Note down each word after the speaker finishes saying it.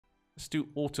Let's do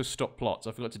auto stop plots.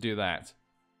 I forgot to do that.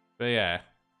 But yeah.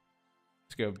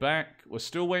 Let's go back. We're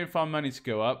still waiting for our money to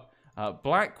go up.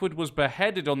 Blackwood was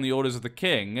beheaded on the orders of the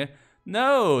king.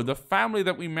 No, the family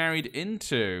that we married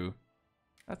into.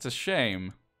 That's a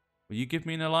shame. Will you give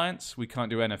me an alliance? We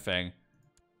can't do anything.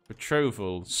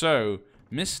 Betrothal. So,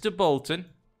 Mr. Bolton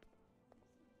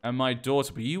and my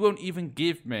daughter, but you won't even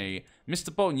give me...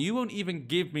 Mr. Bolton, you won't even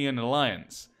give me an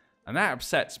alliance. And that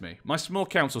upsets me. My small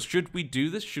council, should we do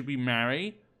this? Should we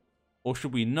marry? Or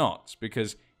should we not?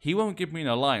 Because he won't give me an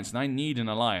alliance, and I need an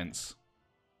alliance.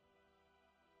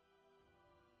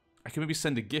 I can maybe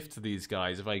send a gift to these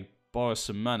guys if I borrow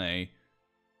some money.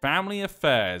 Family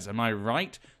affairs, am I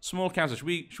right? Small council,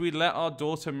 should we let our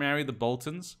daughter marry the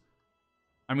Boltons?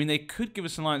 I mean, they could give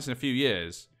us an alliance in a few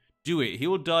years. Do it. He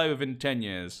will die within 10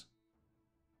 years.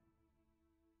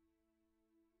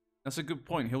 That's a good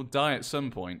point. He'll die at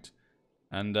some point.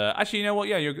 And actually, you know what?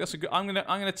 Yeah, that's a good. I'm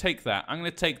gonna take that. I'm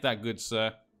gonna take that, good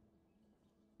sir.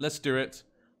 Let's do it.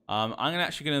 I'm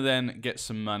actually gonna then get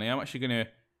some money. I'm actually gonna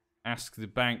ask the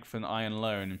bank for an iron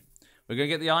loan. We're gonna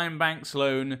get the Iron Bank's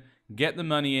loan, get the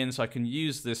money in, so I can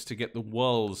use this to get the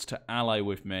worlds to ally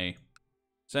with me.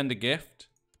 Send a gift.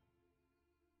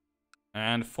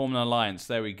 And form an alliance.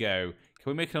 There we go.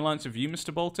 Can we make an alliance with you,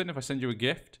 Mr. Bolton, if I send you a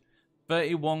gift?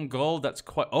 31 gold. That's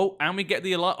quite... Oh, and we get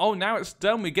the alliance. Oh, now it's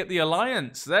done. We get the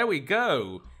alliance. There we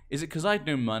go. Is it because I had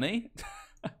no money?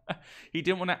 He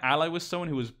didn't want to ally with someone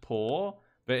who was poor.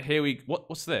 But here we...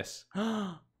 What's this?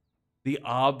 The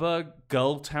Arbor,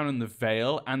 Gulltown, and the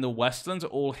Vale, and the Westlands are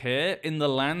all here in the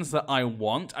lands that I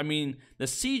want. I mean, they're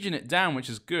sieging it down, which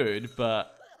is good,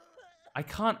 but I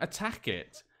can't attack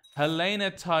it. Helena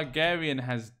Targaryen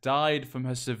has died from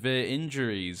her severe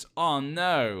injuries. Oh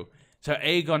no. So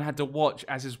Aegon had to watch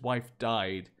as his wife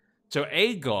died. So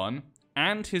Aegon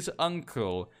and his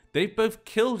uncle, they've both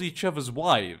killed each other's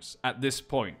wives at this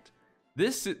point.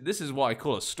 This is what I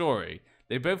call a story.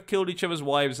 They both killed each other's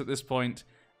wives at this point,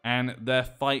 and their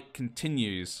fight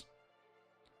continues.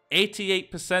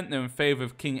 88% though in favor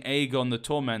of King Aegon the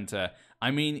Tormentor.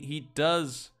 I mean, he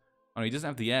does... Oh, he doesn't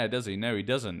have the heir, does he? No, he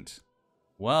doesn't.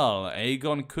 Well,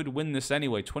 Aegon could win this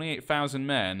anyway. 28,000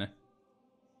 men.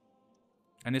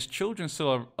 And his children still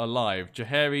are alive.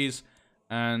 Jaehaerys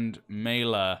and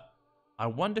Mela. I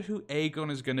wonder who Aegon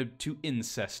is going to do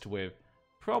incest with.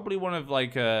 Probably one of,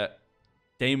 like,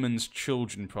 Daemon's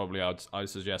children, probably, I'd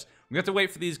suggest. We have to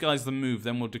wait for these guys to move,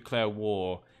 then we'll declare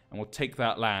war. And we'll take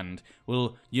that land.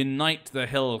 We'll unite the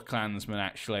Hill clansmen,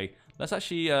 actually. Let's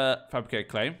actually fabricate a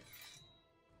claim.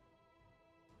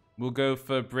 We'll go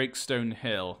for Breakstone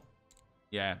Hill.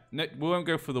 Yeah, no, we won't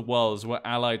go for the Wells. We're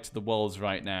allied to the Wells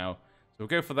right now. So we'll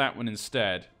go for that one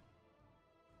instead.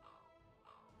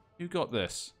 Who got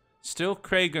this? Still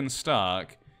Kragan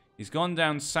Stark. He's gone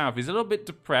down south. He's a little bit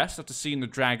depressed after seeing the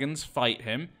dragons fight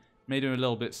him. Made him a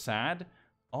little bit sad.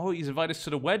 Oh, he's invited us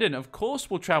to the wedding. Of course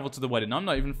we'll travel to the wedding. I'm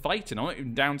not even fighting. I'm not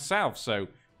even down south, so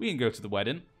we can go to the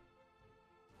wedding.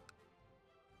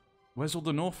 Where's all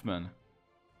the Northmen?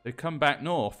 They come back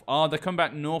north. Oh, they come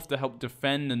back north to help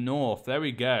defend the north. There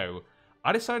we go.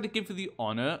 I decided to give you the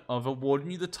honor of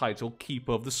awarding you the title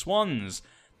Keeper of the Swans.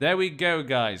 There we go,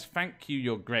 guys. Thank you,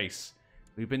 Your Grace.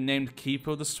 We've been named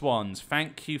Keeper of the Swans.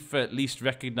 Thank you for at least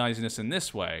recognizing us in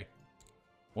this way.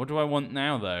 What do I want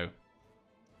now, though?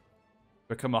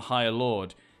 Become a High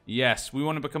Lord. Yes, we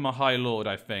want to become a High Lord,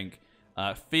 I think.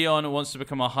 Theon wants to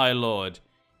become a High Lord.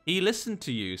 He listened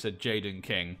to you, said Jaden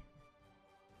King.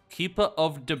 Keeper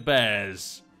of the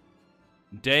Bears.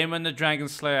 Daemon the Dragon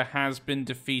Slayer has been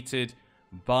defeated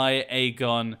by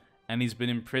Aegon, and he's been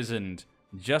imprisoned,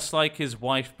 just like his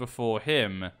wife before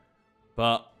him.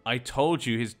 But I told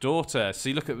you, his daughter.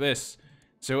 See, look at this.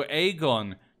 So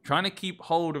Aegon, trying to keep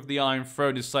hold of the Iron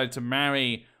Throne, decided to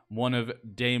marry one of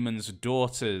Daemon's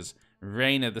daughters,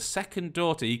 Rhaena, the second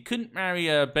daughter. He couldn't marry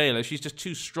Baela. She's just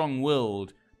too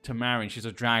strong-willed to marry. She's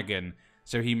a dragon.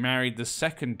 So he married the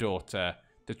second daughter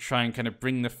to try and kind of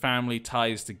bring the family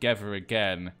ties together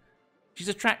again. She's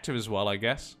attractive as well, I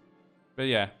guess. But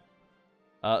yeah.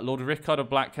 Lord Rickard of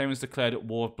Blackhaven has declared at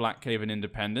war of Blackhaven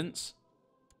independence.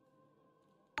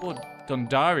 Lord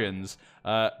Dondarians.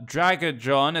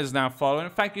 Dragajon is now following.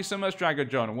 Thank you so much,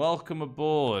 Dragajon. Welcome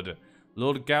aboard.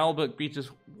 Lord Galbert greets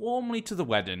us warmly to the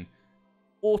wedding.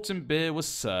 Autumn beer was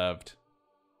served.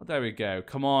 Well, there we go.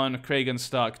 Come on, Kragan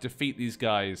Stark, defeat these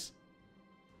guys.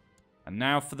 And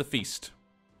now for the feast.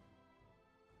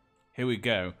 Here we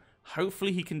go.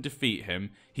 Hopefully he can defeat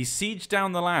him. He sieged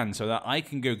down the land so that I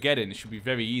can go get it. It should be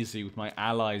very easy with my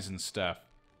allies and stuff.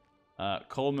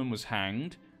 Coleman was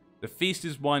hanged. The feast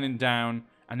is winding down,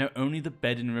 and now only the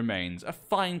bedding remains. A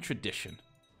fine tradition.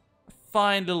 A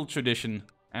fine little tradition,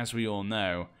 as we all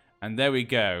know. And there we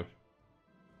go.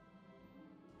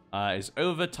 It's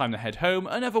over. Time to head home.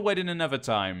 Another wedding, another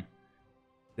time.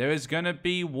 There is going to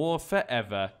be war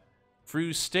forever.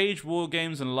 Through staged war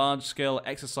games and large-scale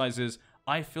exercises,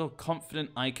 I feel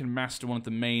confident I can master one of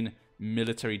the main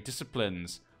military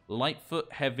disciplines.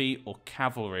 Lightfoot, heavy, or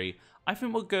cavalry. I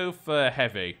think we'll go for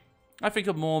heavy. I think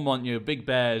of Mormont, you know, big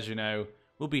bears, you know,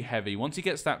 will be heavy. Once he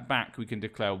gets that back, we can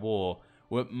declare war.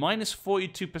 We're at minus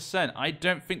 42%. I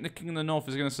don't think the King of the North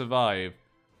is going to survive.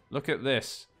 Look at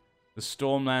this. The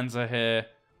Stormlands are here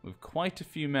with quite a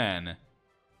few men.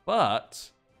 But,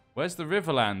 where's the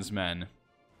Riverlands men?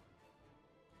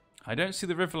 I don't see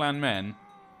the Riverland men.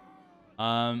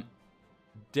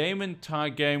 Daemon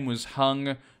Targaryen was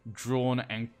hung, drawn,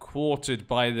 and quartered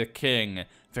by the king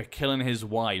for killing his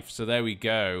wife. So there we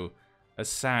go. A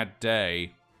sad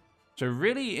day. So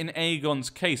really, in Aegon's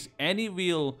case, any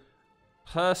real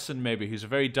person maybe who's a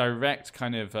very direct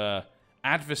kind of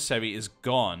adversary is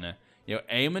gone. You know,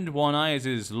 Aemond One Eye is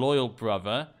his loyal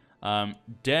brother.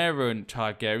 Daeron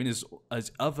Targaryen is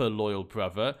his other loyal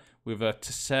brother, with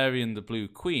Tessarion the Blue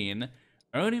Queen.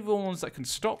 Only the ones that can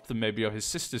stop them maybe are his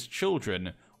sister's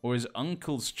children or his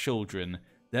uncle's children.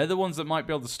 They're the ones that might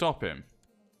be able to stop him.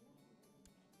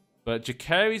 But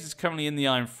Jacaerys is currently in the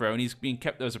Iron Throne. He's being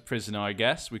kept there as a prisoner, I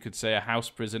guess. We could say a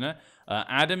house prisoner.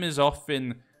 Adam is off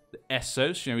in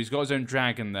Essos. You know, he's got his own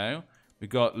dragon, though. We've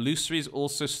got Lucerys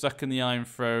also stuck in the Iron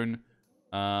Throne.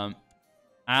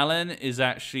 Alan is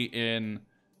actually in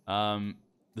the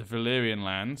Valyrian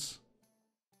lands.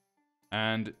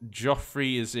 And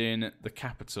Joffrey is in the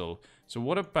capital. So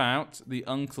what about the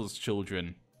uncle's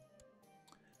children?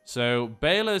 So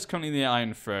Baelor is currently in the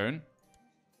Iron Throne.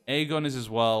 Aegon is as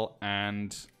well.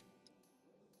 And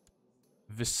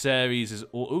Viserys is...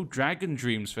 Oh, Dragon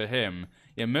Dreams for him.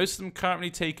 Yeah, most of them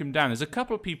currently take him down. There's a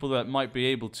couple of people that might be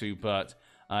able to, but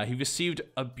he received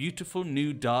a beautiful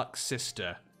new dark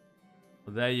sister.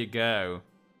 Well, there you go.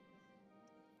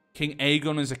 King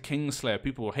Aegon is a kingslayer.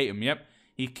 People will hate him. Yep.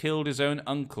 He killed his own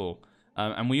uncle.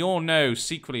 And we all know,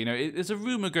 secretly, you know, there's a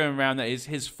rumor going around that it's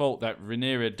his fault that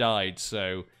Rhaenyra died.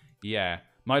 So, yeah.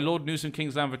 My Lord Newsom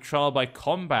Kingsland for trial by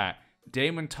combat.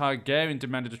 Daemon Targaryen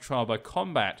demanded a trial by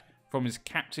combat from his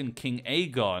captain, King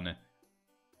Aegon.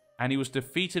 And he was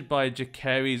defeated by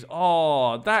Jacaerys.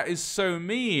 Oh, that is so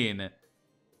mean.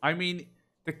 I mean,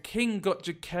 the king got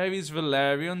Jacaerys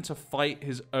Velaryon to fight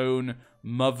his own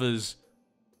mother's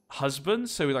husband.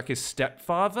 So, like his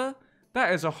stepfather.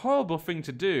 That is a horrible thing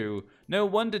to do. No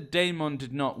wonder Daemon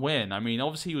did not win. I mean,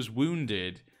 obviously he was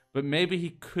wounded, but maybe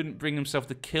he couldn't bring himself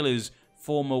to kill his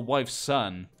former wife's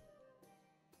son.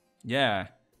 Yeah,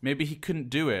 maybe he couldn't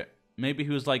do it. Maybe he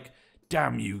was like,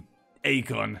 damn you,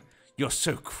 Aegon, you're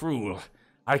so cruel.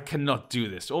 I cannot do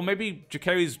this. Or maybe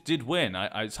Jacaerys did win.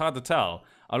 It's hard to tell.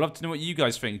 I'd love to know what you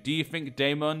guys think. Do you think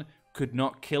Daemon could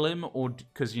not kill him, or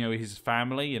because, you know, his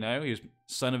family, you know, he was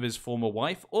son of his former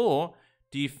wife, or...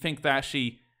 do you think that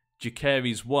actually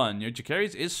Jacaerys won? You know,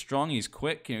 Jacaerys is strong, he's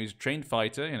quick, you know, he's a trained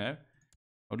fighter, you know.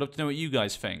 I'd love to know what you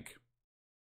guys think.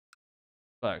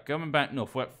 But going back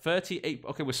north, we're at 38...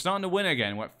 okay, we're starting to win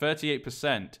again. We're at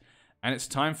 38%. And it's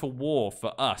time for war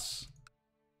for us.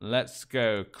 Let's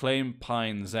go. Claim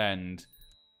Pine's End.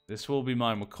 This will be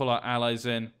mine. We'll call our allies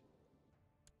in.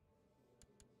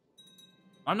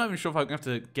 I'm not even sure if I'm going to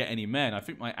have to get any men. I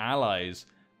think my allies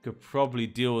could probably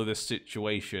deal with this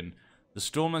situation. The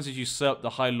Stormlands has usurped the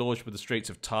High Lordship of the Straits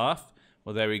of Tarth.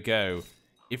 Well, there we go.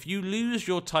 If you lose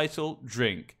your title,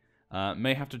 drink.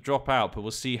 May have to drop out, but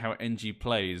we'll see how NG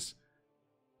plays.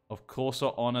 Of course,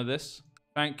 I'll honor this.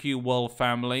 Thank you, Well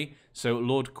family. So,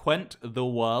 Lord Quent the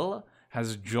Well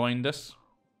has joined us.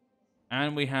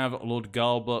 And we have Lord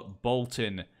Galbert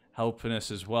Bolton helping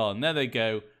us as well. And there they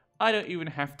go. I don't even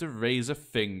have to raise a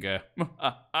finger.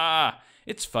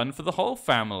 It's fun for the whole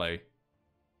family.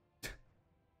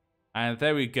 And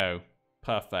there we go.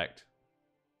 Perfect.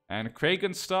 And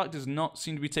Cragen Stark does not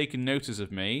seem to be taking notice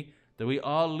of me, though we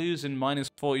are losing minus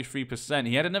 43%.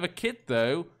 He had another kid,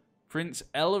 though. Prince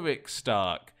Elric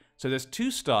Stark. So there's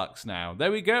 2 Starks now.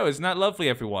 There we go. Isn't that lovely,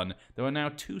 everyone? There are now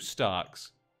 2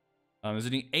 Starks. There's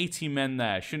only 80 men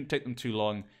there. Shouldn't take them too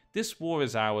long. This war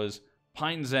is ours.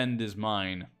 Pine's End is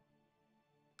mine.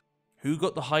 Who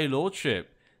got the High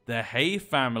Lordship? The Hay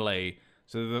family.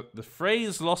 So the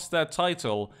Freys lost their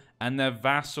title, and their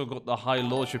vassal got the High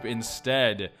Lordship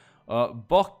instead.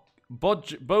 Bojack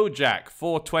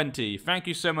 420, thank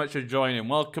you so much for joining.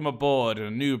 Welcome aboard. A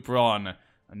new Bronn.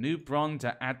 A new Bronn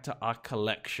to add to our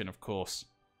collection, of course.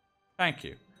 Thank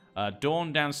you.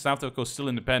 Dawn down south, of course, still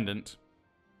independent.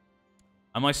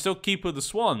 Am I still Keeper of the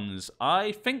Swans?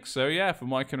 I think so, yeah, from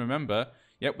what I can remember.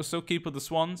 Yep, we're still Keeper of the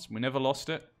Swans. We never lost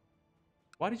it.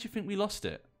 Why did you think we lost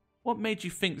it? What made you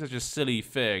think such a silly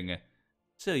thing?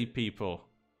 Silly people.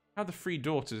 How are the three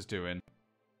daughters doing?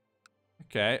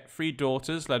 Okay, three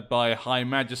daughters led by High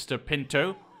Magister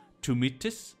Pinto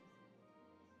Tumitis.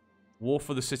 War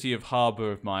for the city of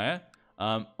Harbour of Maya.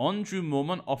 Andrew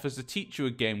Mormont offers to teach you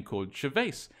a game called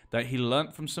Chavez that he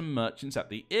learnt from some merchants at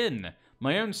the inn.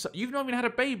 My own son. You've not even had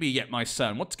a baby yet, my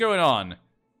son. What's going on?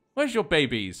 Where's your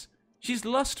babies? She's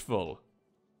lustful.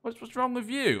 What's wrong with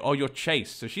you? Oh, you're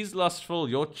chaste. So she's lustful,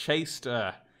 you're chaste.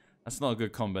 That's not a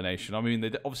good combination. I mean,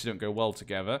 they obviously don't go well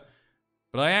together.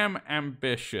 But I am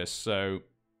ambitious, so...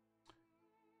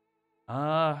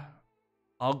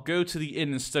 I'll go to the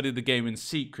inn and study the game in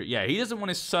secret. Yeah, he doesn't want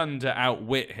his son to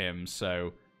outwit him,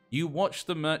 so... You watch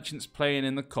the merchants playing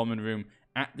in the common room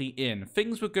at the inn.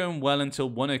 Things were going well until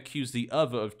one accused the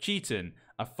other of cheating.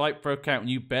 A fight broke out and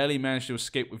you barely managed to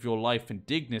escape with your life and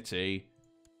dignity.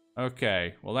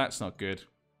 Okay, well that's not good.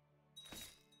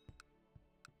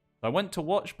 I went to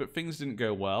watch, but things didn't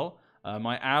go well.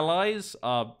 My allies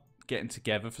are getting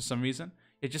together for some reason.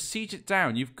 Yeah, just siege it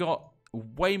down. You've got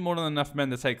way more than enough men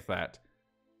to take that.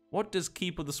 What does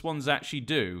Keeper of the Swans actually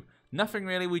do? Nothing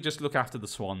really, we just look after the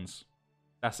swans.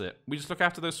 That's it. We just look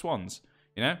after those swans,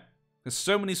 you know? There's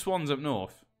so many swans up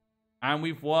north. And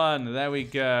we've won. There we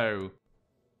go.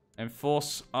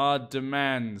 Enforce our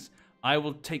demands. I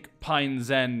will take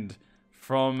Pine's End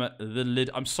from the lid.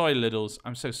 I'm sorry, Liddles.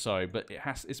 I'm so sorry, but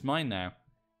it's mine now.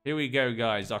 Here we go,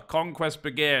 guys. Our conquest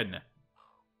begin.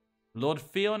 Lord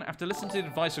Theon, after listening to the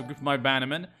advice of a group of my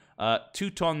bannermen,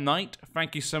 Teuton Knight,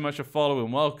 thank you so much for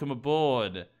following. Welcome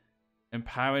aboard.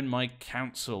 Empowering my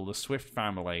council, the Swift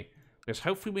family. Because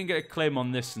hopefully we can get a claim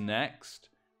on this next.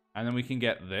 And then we can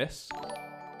get this.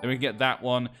 Then we can get that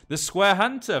one. The Square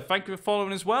Hunter, thank you for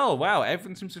following as well. Wow,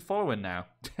 everyone seems to be following now.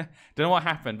 Don't know what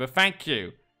happened, but thank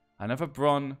you. Another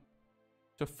Bronn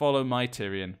to follow my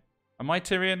Tyrion. Am I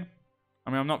Tyrion? I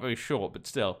mean, I'm not very short, but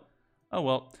still. Oh,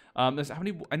 well. There's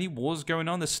any wars going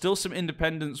on? There's still some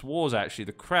independence wars, actually.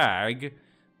 The Crag.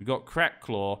 We've got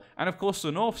Crackclaw. And, of course,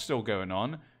 the North's still going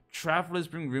on. Travelers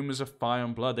bring rumors of fire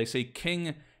and blood. They say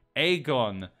King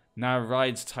Aegon now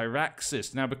rides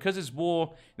Tyraxis. Now, because it's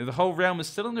war, you know, the whole realm is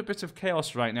still in a bit of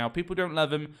chaos right now. People don't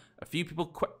love him. A few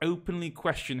people openly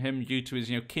question him due to his,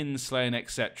 you know, kinslaying,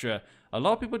 etc. A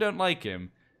lot of people don't like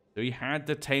him. So he had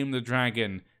to tame the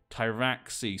dragon,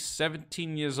 Tyraxis,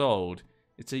 17 years old.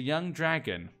 It's a young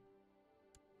dragon.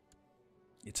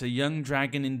 It's a young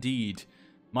dragon indeed.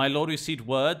 My lord received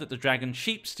word that the dragon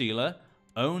Sheepstealer,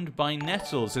 owned by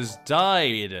Nettles, has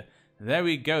died. There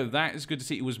we go. That is good to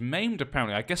see. It was maimed,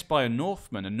 apparently, I guess by a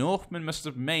Northman. A Northman must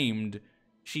have maimed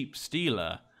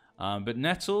Sheepstealer. But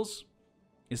Nettles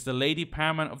is the Lady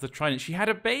Paramount of the Trident. She had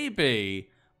a baby,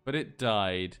 but it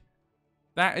died.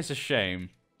 That is a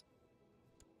shame.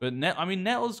 But, I mean,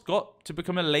 Nettles got to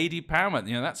become a Lady Paramount.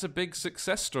 You know, that's a big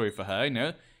success story for her, you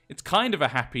know. It's kind of a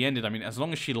happy ending. I mean, as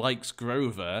long as she likes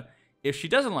Grover. If she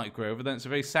doesn't like Grover, then it's a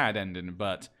very sad ending.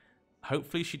 But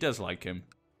hopefully she does like him.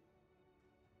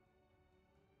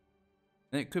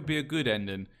 It could be a good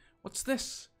ending. What's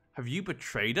this? Have you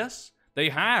betrayed us? They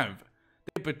have.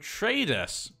 They betrayed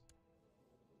us.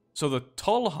 So the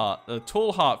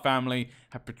Tallheart family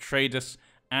have betrayed us,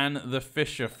 and the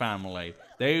Fisher family.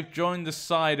 They've joined the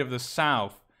side of the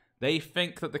South. They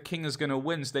think that the king is going to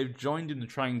win, so they've joined him to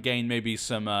try and gain maybe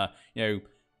some,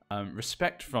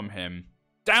 respect from him.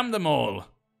 Damn them all!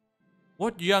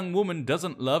 What young woman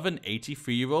doesn't love an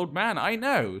 83-year-old man? I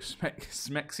know.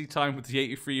 Smexy time with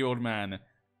the 83-year-old man.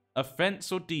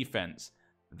 Offense or defense?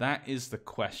 That is the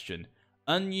question.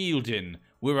 Unyielding.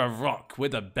 We're a rock. We're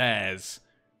the bears.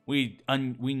 We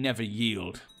never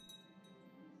yield.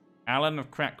 Alan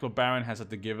of Crackclaw Baron has had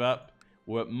to give up.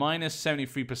 We're at minus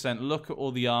 73%. Look at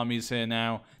all the armies here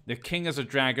now. The king is a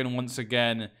dragon once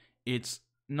again. It's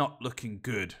not looking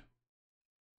good.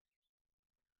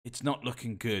 It's not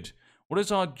looking good. What is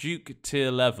our Duke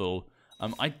tier level?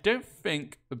 I don't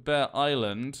think the Bear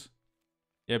Island...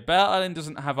 Yeah, Bear Island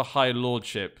doesn't have a high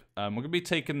lordship. We're going to be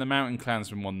taking the Mountain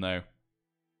Clansman one, though.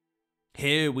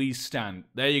 Here we stand.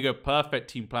 There you go. Perfect,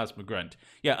 Team Plasma Grunt.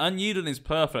 Yeah, Unyielding is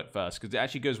perfect first, because it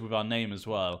actually goes with our name as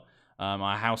well.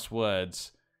 Our house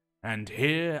words. And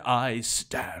here I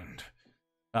stand.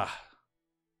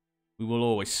 We will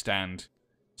always stand.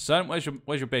 Son, where's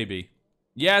your baby?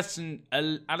 Yes, and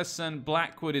Alison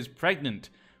Blackwood is pregnant.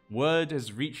 Word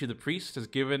has reached you. The priest has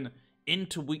given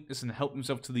into weakness and helped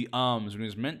himself to the arms when he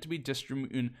was meant to be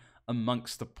distributing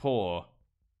amongst the poor.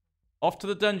 Off to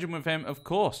the dungeon with him, of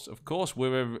course. Of course,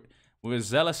 we're a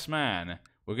zealous man.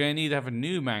 We're going to need to have a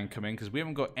new man come in because we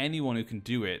haven't got anyone who can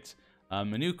do it. A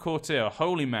new courtier, a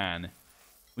holy man.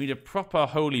 We need a proper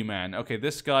holy man. Okay,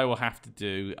 this guy will have to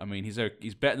do. I mean, he's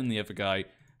better than the other guy.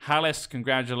 Hallis,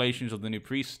 congratulations on the new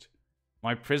priest.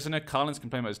 My prisoner, Carlin's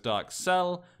complaining about his dark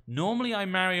cell. Normally, I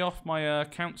marry off my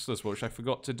counselors, which I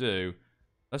forgot to do.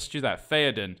 Let's do that.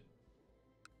 Theoden.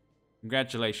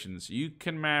 Congratulations. You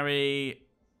can marry...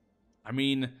 I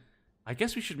mean, I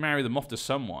guess we should marry them off to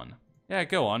someone. Yeah,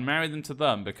 go on. Marry them to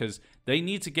them because they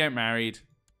need to get married.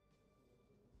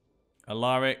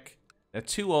 Alaric. They're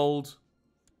too old.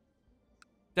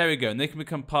 There we go. And they can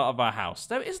become part of our house.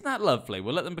 Isn't that lovely?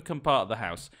 We'll let them become part of the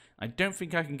house. I don't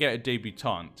think I can get a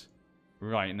debutante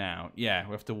right now. Yeah,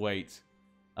 we have to wait.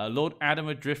 Lord Adam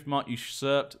of Driftmark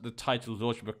usurped the title of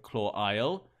Lordship of Claw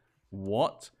Isle.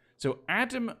 What? So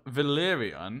Adam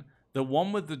Valerian, the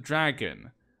one with the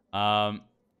dragon,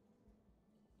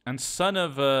 and son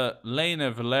of Lena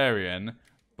Valerian,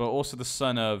 but also the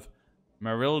son of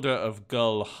Marilda of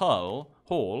Gull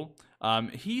Hall,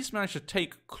 he's managed to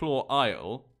take Claw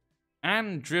Isle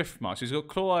and Driftmark. So he's got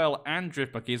Claw Isle and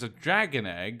Driftmark. He has a dragon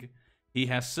egg. He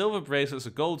has silver bracelets,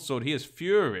 a gold sword. He has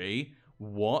Fury.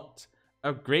 What?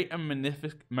 A great and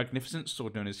magnificent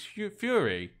sword known as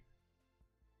Fury.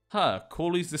 Huh.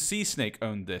 Corley's the Sea Snake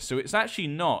owned this. So it's actually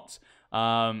not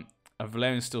a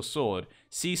Valerian steel sword.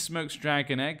 Sea Smoke's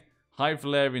dragon egg. High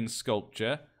Valerian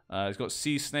sculpture. It's got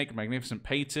Sea Snake, magnificent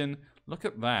pattern. Look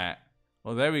at that.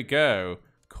 Well, there we go.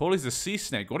 Corley's the Sea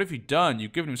Snake. What have you done?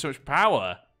 You've given him so much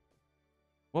power.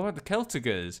 What about the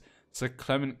Celtigers? Sir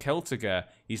Clement Celtiger.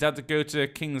 He's had to go to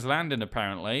King's Landing,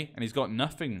 apparently, and he's got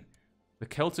nothing. The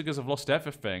Celtigers have lost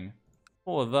everything.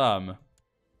 Poor them.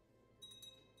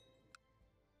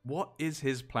 What is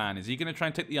his plan? Is he going to try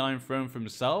and take the Iron Throne for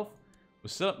himself? We're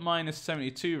still at minus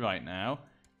 72 right now.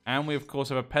 And we, of course,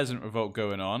 have a peasant revolt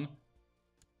going on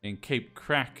in Cape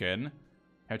Kraken.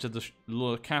 Head to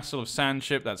the Castle of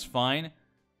Sandship. That's fine.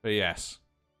 But yes.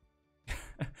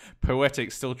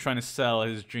 Poetic still trying to sell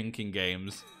his drinking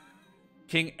games.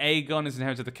 King Aegon is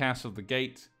inherited the Castle of the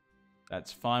Gate.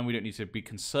 That's fine. We don't need to be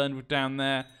concerned with down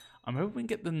there. I'm hoping we can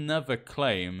get the Nether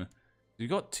claim. We've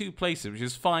got 2 places, which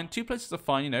is fine. 2 places are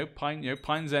fine,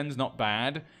 Pine's End's not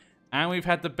bad. And we've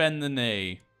had to bend the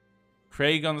knee.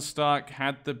 Kragon Stark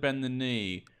had to bend the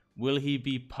knee. Will he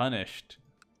be punished?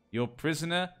 Your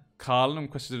prisoner, Carlin,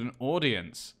 requested an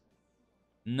audience.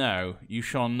 No, you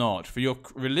shall not. For your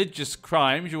religious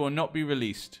crimes, you will not be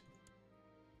released.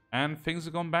 And things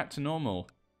have gone back to normal.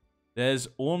 There's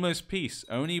almost peace.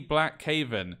 Only Black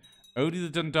Haven. Only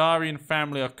the Dundarian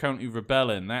family are currently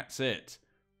rebelling. That's it.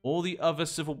 All the other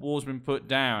civil wars have been put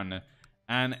down.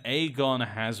 And Aegon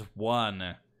has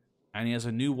won. And he has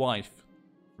a new wife.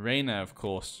 Rhaena, of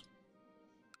course.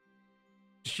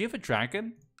 Does she have a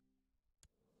dragon?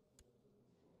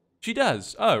 She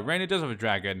does. Oh, Rhaena does have a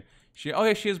dragon. Oh,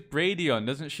 yeah, she has Braedion,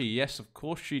 doesn't she? Yes, of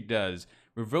course she does.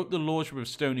 Revoked the lordship of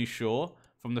Stony Shore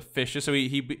from the Fishers. So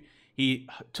he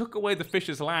took away the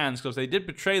Fishers' lands because they did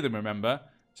betray them, remember?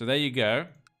 So there you go.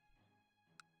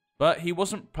 But he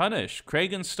wasn't punished.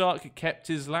 Kragan Stark kept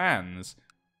his lands.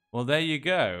 Well, there you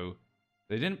go.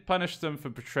 They didn't punish them for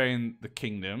betraying the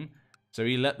kingdom, so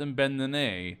he let them bend the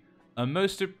knee. A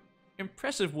most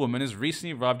impressive woman has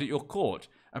recently arrived at your court.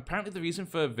 Apparently the reason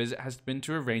for her visit has been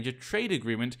to arrange a trade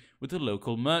agreement with the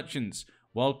local merchants.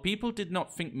 While people did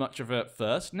not think much of her at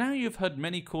first, now you've heard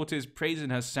many courtiers praising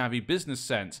her savvy business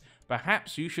sense.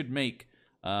 Perhaps you should make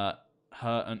her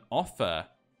an offer.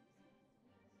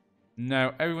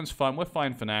 No, everyone's fine. We're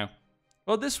fine for now.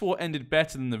 Well, this war ended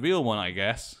better than the real one, I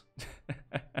guess.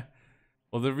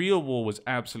 Well, the real war was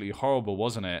absolutely horrible,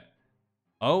 wasn't it?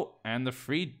 Oh, and the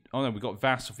free... Oh, no, we got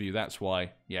vassal for you. That's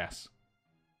why. Yes.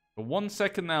 For 1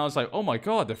 second now, I was like, oh my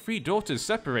god, the 3 daughters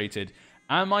separated.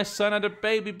 And my son had a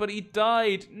baby, but he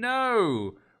died.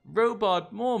 No!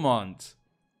 Robard Mormont.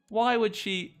 Why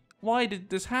did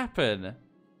this happen?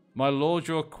 My lord,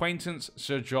 your acquaintance,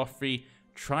 Sir Joffrey,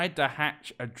 tried to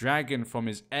hatch a dragon from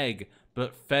his egg,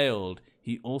 but failed.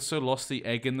 He also lost the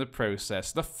egg in the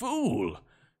process. The fool!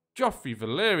 Joffrey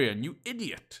Valerian, you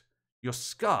idiot! You're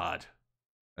scarred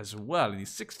as well, and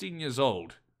he's 16 years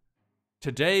old.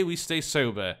 Today we stay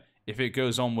sober if it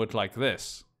goes onward like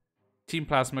this. Team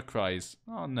Plasma cries.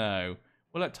 Oh no.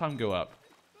 We'll let time go up.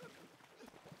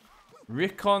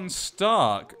 Rickon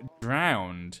Stark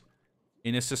drowned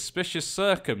in a suspicious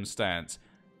circumstance.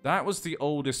 That was the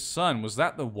oldest son. Was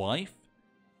that the wife?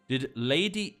 Did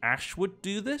Lady Ashwood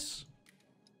do this?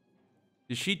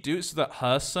 Did she do it so that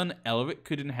her son Elric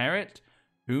could inherit?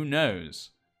 Who knows?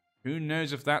 Who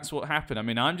knows if that's what happened? I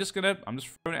mean, I'm just throwing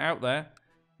it out there.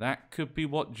 That could be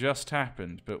what just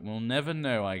happened, but we'll never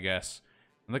know, I guess.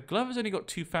 And the Glover's only got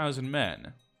 2,000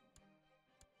 men.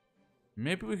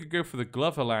 Maybe we could go for the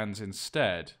Glover lands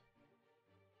instead.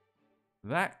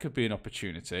 That could be an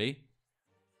opportunity.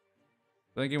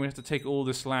 Then again, we have to take all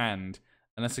this land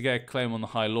unless I get a claim on the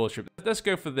High Lordship. Let's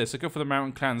go for this. Let's go for the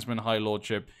Mountain Clansman High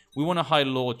Lordship. We want a High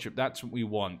Lordship. That's what we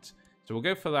want. So we'll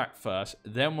go for that first.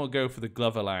 Then we'll go for the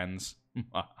Glover lands.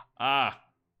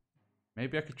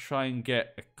 Maybe I could try and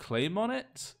get a claim on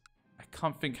it? I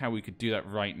can't think how we could do that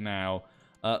right now.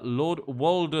 Lord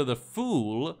Walder the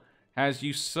Fool has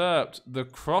usurped the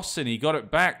crossing. He got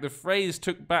it back. The Freys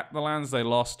took back the lands they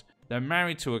lost. They're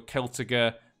married to a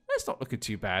Celtiga. That's not looking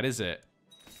too bad, is it?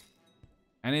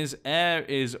 And his heir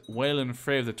is Waylon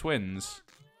Frey of the Twins.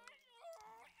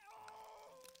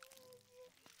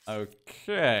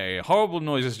 Okay. Horrible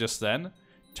noises just then.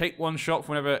 Take one shot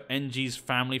whenever NG's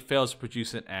family fails to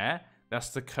produce an heir. That's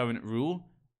the current rule.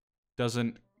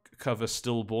 Doesn't cover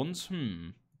stillborns.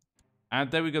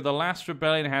 And there we go. The last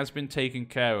rebellion has been taken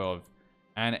care of.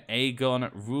 And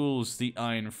Aegon rules the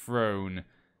Iron Throne.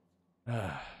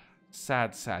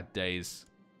 Sad, sad days.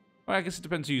 Well, I guess it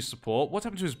depends who you support. What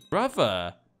happened to his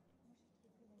brother?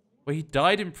 Well, he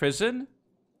died in prison?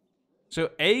 So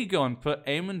Aegon put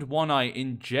Aemond One-Eye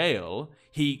in jail.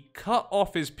 He cut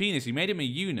off his penis. He made him a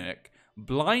eunuch.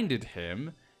 Blinded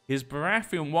him. His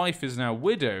Baratheon wife is now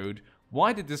widowed.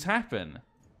 Why did this happen?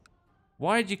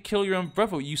 Why did you kill your own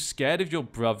brother? Were you scared of your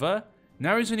brother?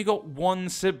 Now he's only got one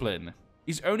sibling.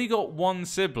 He's only got one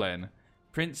sibling.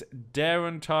 Prince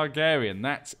Daeron Targaryen.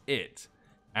 That's it.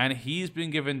 And he's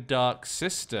been given Dark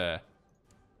Sister.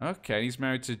 Okay, he's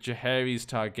married to Jaehaerys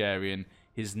Targaryen,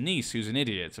 his niece, who's an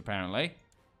idiot, apparently.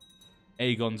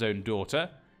 Aegon's own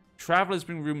daughter. Travelers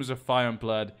bring rumors of fire and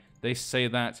blood. They say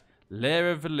that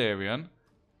Lyra Valerion,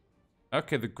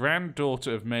 okay, the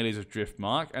granddaughter of Meleys of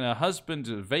Driftmark, and her husband,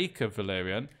 Vaca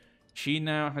Valerion, she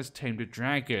now has tamed a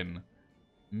dragon.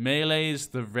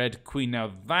 Meleys the Red Queen.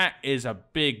 Now that is a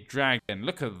big dragon.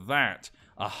 Look at that.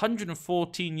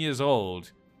 114 years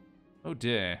old. Oh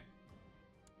dear.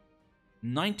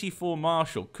 94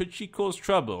 Marshal. Could she cause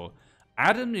trouble?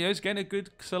 Adam, is getting a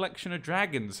good selection of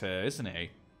dragons here, isn't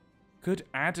he? Could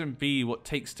Adam be what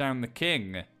takes down the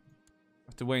king?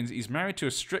 After Wayne's, he's married to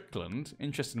a Strickland.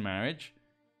 Interesting marriage.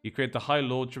 He created the High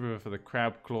Lordship for the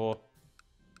Crabclaw.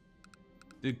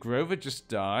 Did Grover just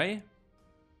die?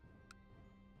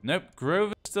 Nope,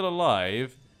 Grover's still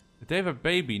alive. Did they have a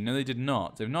baby? No, they did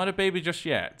not. They've not had a baby just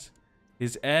yet.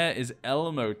 His heir is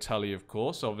Elmo Tully, of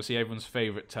course. Obviously, everyone's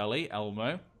favourite Tully,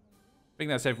 Elmo. I think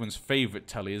that's everyone's favourite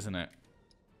Tully, isn't it?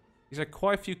 He's had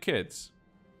quite a few kids.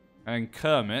 And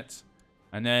Kermit.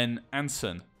 And then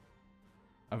Anson.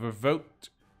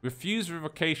 Refused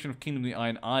revocation of Kingdom of the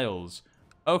Iron Isles.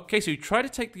 Okay, so he tried to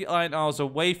take the Iron Isles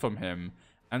away from him.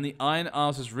 And the Iron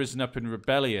Isles has risen up in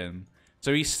rebellion.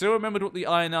 So he still remembered what the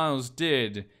Iron Isles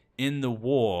did in the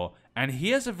war. And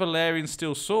he has a Valyrian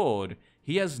steel sword.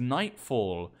 He has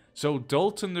Nightfall. So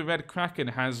Dalton the Red Kraken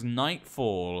has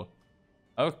Nightfall.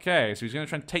 Okay, so he's going to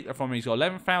try and take that from him. He's got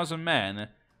 11,000 men.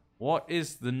 What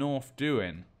is the North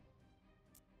doing?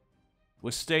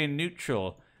 We're staying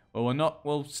neutral. Well, we're not.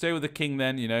 We'll stay with the king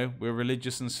then, you know. We're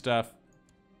religious and stuff.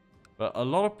 But a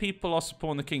lot of people are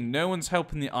supporting the king. No one's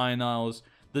helping the Iron Isles.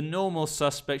 The normal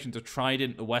suspects into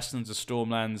Trident, the Westerlands, the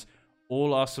Stormlands,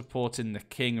 all are supporting the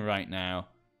king right now.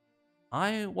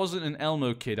 I wasn't an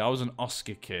Elmo kid. I was an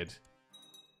Oscar kid.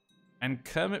 And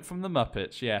Kermit from the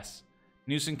Muppets, yes.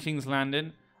 News in King's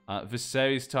Landing.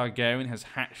 Viserys Targaryen has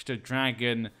hatched a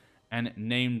dragon and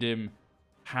named him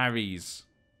Harrys,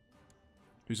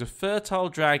 who's a fertile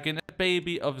dragon, a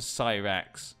baby of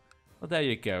Syrax. Well, there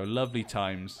you go. Lovely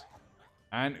times.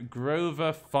 And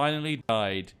Grover finally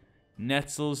died.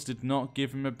 Nettles did not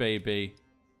give him a baby.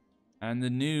 And the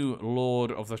new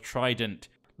Lord of the Trident,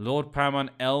 Lord Paramount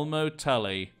Elmo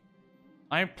Tully.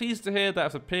 I am pleased to hear that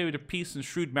after a period of peace and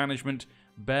shrewd management,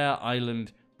 Bear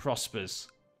Island prospers.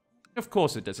 Of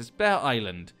course it does. It's Bear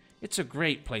Island. It's a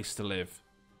great place to live.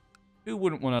 Who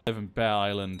wouldn't want to live in Bear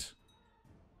Island?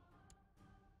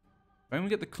 When we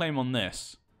get the claim on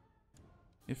this,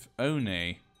 if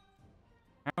only,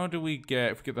 how do we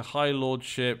get, if we get the High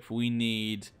Lordship, we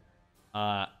need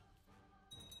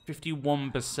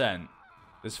 51%.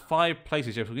 There's 5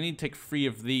 places here, so we need to take 3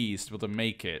 of these to be able to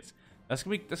make it. That's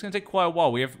gonna take quite a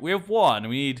while. We have 1,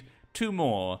 we need 2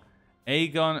 more.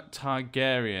 Aegon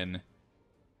Targaryen.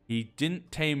 He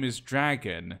didn't tame his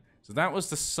dragon. So that was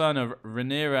the son of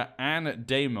Rhaenyra and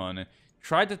Daemon.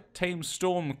 Tried to tame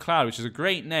Stormcloud, which is a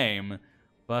great name.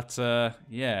 But,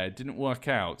 yeah, it didn't work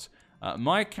out.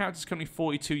 My character's currently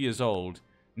 42 years old.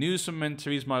 News from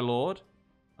Menteries, my lord.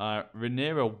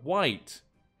 Rhaenyra White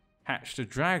hatched a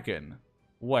dragon.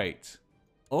 Wait.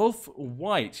 Ulf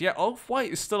White. Yeah, Ulf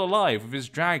White is still alive with his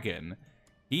dragon.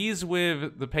 He's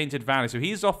with the Painted Valley. So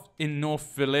he's off in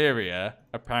North Valyria,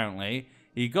 apparently.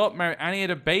 He got married and he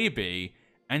had a baby.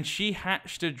 And she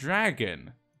hatched a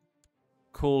dragon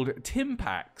called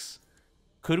Timpax.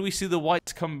 Could we see the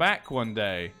Whites come back one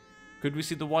day? Could we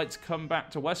see the Whites come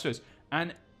back to Westeros?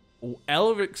 And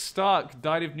Elric Stark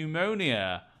died of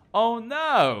pneumonia. Oh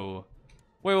no!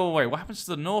 Wait. What happens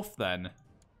to the North then?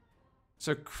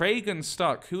 So Kragan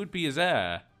Stark, who would be his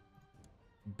heir?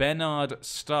 Bernard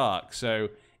Stark. So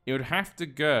it would have to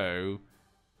go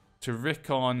to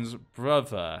Rickon's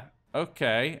brother.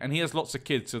 Okay, and he has lots of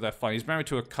kids, so they're fine. He's married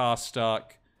to a Car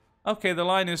Stark. Okay, the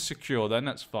line is secure then,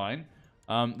 that's fine.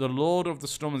 The Lord of the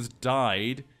Stormers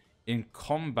died in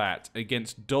combat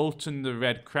against Dalton the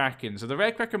Red Kraken. So the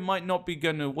Red Kraken might not be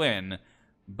going to win,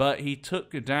 but he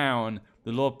took down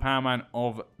the Lord Powerman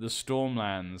of the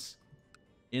Stormlands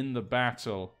in the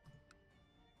battle.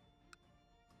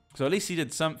 So at least he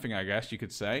did something, I guess you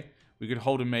could say. We could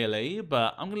hold a melee,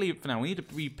 but I'm going to leave it for now. We need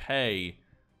to repay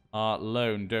our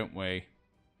loan, don't we?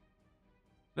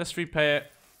 Let's repay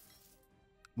it.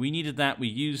 We needed that. We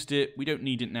used it. We don't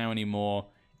need it now anymore.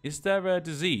 Is there a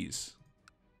disease?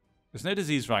 There's no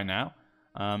disease right now.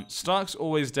 Stark's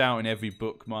always down in every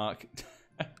bookmark.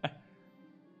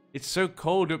 It's so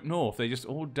cold up north. They just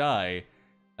all die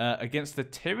against the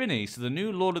tyranny. So the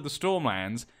new Lord of the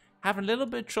Stormlands having a little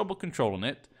bit of trouble controlling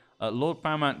it. Lord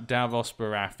Paramount Davos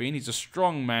Baratheon. He's a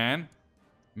strong man.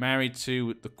 Married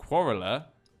to the Quarreler.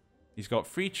 He's got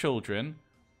 3 children.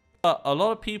 A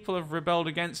lot of people have rebelled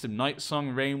against him.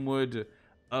 Nightsong, Rainwood,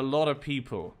 a lot of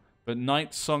people. But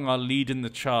Nightsong are leading the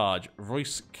charge.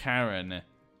 Royce Karen.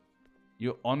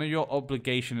 You honor your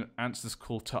obligation and answer this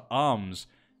call to arms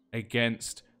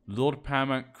against Lord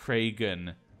Paramount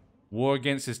Kragan. War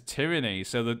against his tyranny.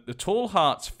 So the Tall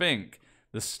Hearts think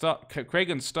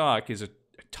Kragan Stark is a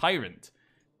tyrant.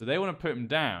 So they want to put him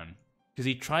down. Because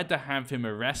he tried to have him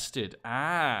arrested.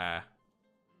 Ah.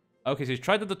 Okay, so he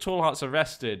tried to have the Tall Hearts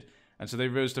arrested, and so they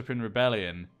rose up in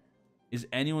rebellion. Is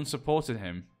anyone supporting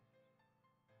him?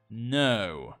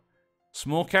 No.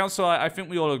 Small Council, I think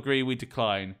we all agree we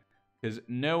decline. Because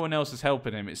no one else is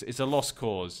helping him. It's a lost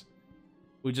cause.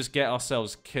 We just get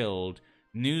ourselves killed.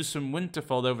 News from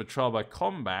Winterfell over trial by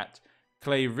combat.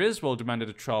 Clay Riswell demanded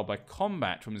a trial by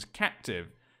combat from his captive.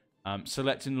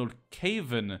 Selecting Lord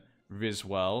Caven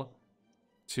Riswell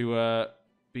to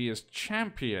be his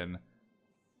champion.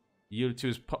 Yielded to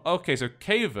his... Okay, so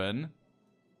Caven...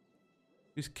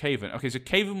 Who's Caven? Okay, so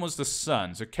Caven was the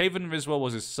son. So Caven Riswell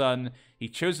was his son. He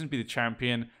chose him to be the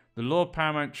champion. The Lord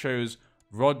Paramount chose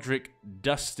Roderick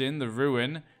Dustin, the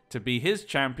Ruin, to be his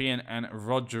champion. And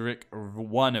Roderick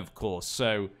won, of course.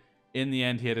 So, in the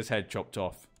end, he had his head chopped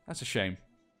off. That's a shame.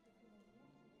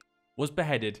 Was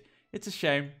beheaded. It's a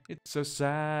shame. It's so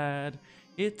sad.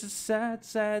 It's a sad,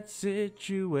 sad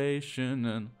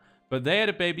situation. But they had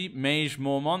a baby, Mage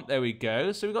Mormont. There we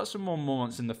go. So we got some more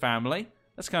Mormonts in the family.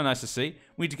 That's kind of nice to see.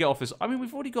 We need to get off this. I mean,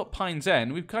 we've already got Pine's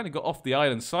End. We've kind of got off the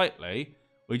island slightly.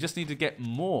 We just need to get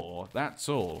more. That's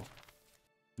all.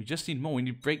 We just need more. We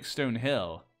need Breakstone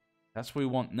Hill. That's what we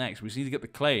want next. We just need to get the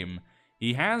claim.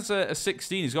 He has a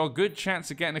 16. He's got a good chance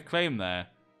of getting a claim there.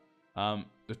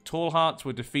 The Tall Hearts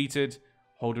were defeated.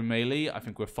 Holden melee. I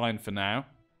think we're fine for now.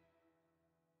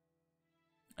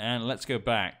 And let's go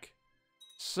back.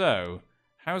 So,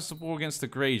 how's the war against the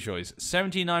Greyjoys?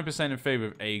 79% in favor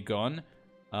of Aegon.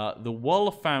 The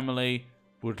Wall family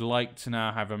would like to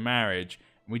now have a marriage.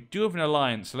 We do have an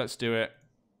alliance, so let's do it.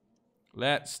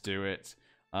 Let's do it.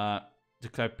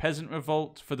 Declare peasant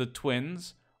revolt for the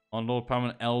twins on Lord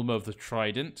Paramount Elmer of the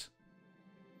Trident.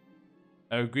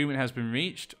 Agreement has been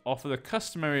reached. Offer the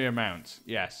customary amount.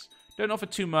 Yes. Don't offer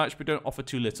too much, but don't offer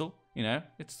too little. You know,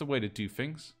 it's the way to do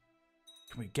things.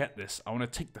 Can we get this? I want to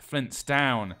take the Flints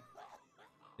down.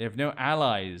 They have no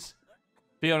allies.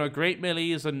 Fiona Great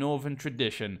Melee is a northern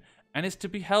tradition, and is to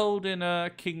be held in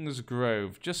King's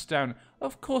Grove, just down.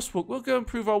 Of course, we'll go and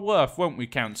prove our worth, won't we,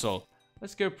 Council?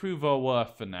 Let's go prove our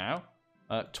worth for now.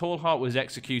 Tallheart was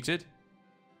executed.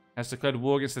 Has declared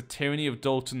war against the tyranny of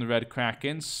Dalton the Red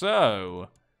Kraken. So,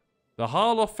 the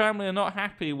Harloff family are not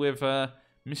happy with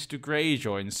Mr.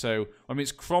 Greyjoy, and so, I mean,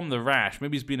 it's Crom the Rash.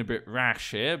 Maybe he's been a bit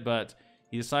rash here, but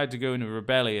he decided to go into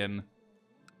rebellion.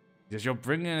 He says, you're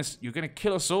bringing us, you're going to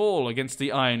kill us all against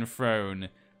the Iron Throne.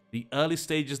 The early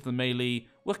stages of the melee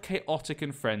were chaotic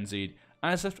and frenzied,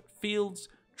 as the fields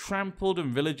trampled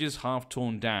and villages half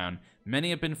torn down. Many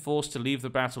have been forced to leave the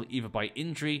battle either by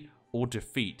injury or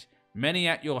defeat. Many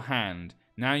at your hand.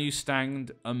 Now you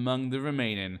stand among the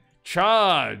remaining.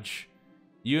 Charge!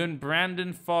 You and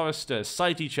Brandon Forrester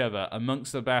sight each other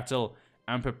amongst the battle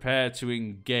and prepare to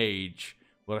engage.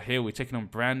 Well, here we're taking on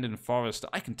Brandon Forrester.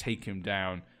 I can take him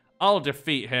down. I'll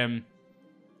defeat him.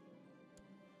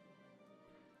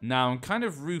 Now, I'm kind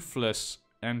of ruthless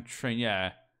and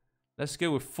yeah. Let's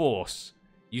go with force.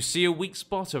 You see a weak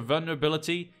spot, a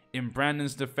vulnerability in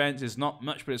Brandon's defense is not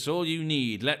much, but it's all you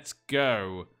need. Let's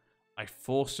go. I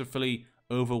forcefully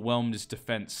overwhelmed his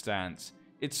defense stance.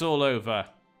 It's all over.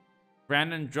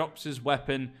 Brandon drops his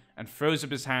weapon and throws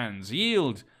up his hands.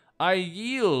 Yield! I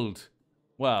yield!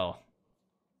 Well.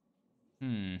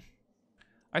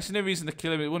 I see no reason to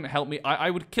kill him. It wouldn't help me. I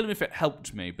would kill him if it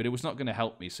helped me, but it was not going to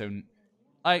help me, so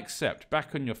I accept.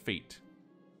 Back on your feet.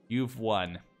 You've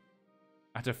won.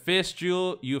 At a fierce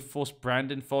duel, you have forced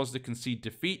Brandon Forrester to concede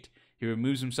defeat. He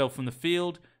removes himself from the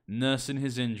field, nursing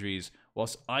his injuries,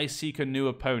 whilst I seek a new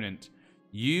opponent.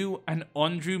 You and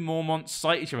Andrew Mormont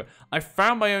sight each other. I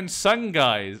found my own son,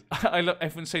 guys. I love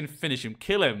everyone saying finish him,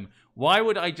 kill him. Why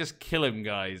would I just kill him,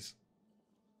 guys?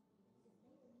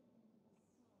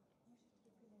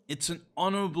 It's an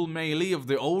honorable melee of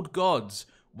the old gods.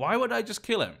 Why would I just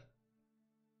kill him?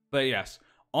 But yes,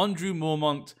 Andrew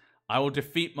Mormont, I will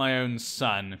defeat my own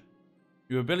son.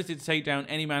 Your ability to take down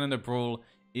any man in a brawl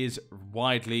is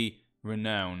widely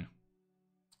renowned.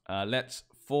 Let's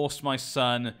force my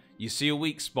son. You see a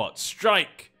weak spot.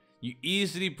 Strike! You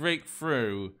easily break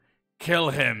through. Kill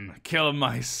him. Kill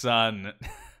my son.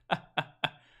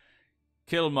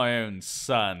 Kill my own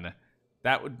son.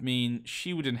 That would mean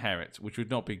she would inherit, which would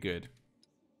not be good.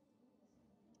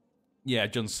 Yeah,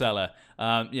 John Seller.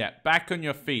 Yeah, back on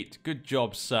your feet. Good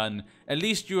job, son. At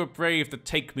least you were brave to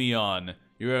take me on.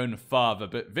 Your own father,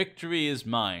 but victory is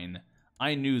mine.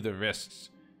 I knew the risks.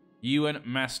 You and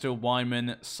Master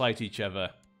Wyman sight each other.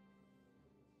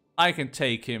 I can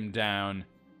take him down.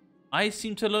 I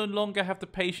seem to no longer have the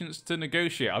patience to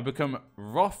negotiate. I've become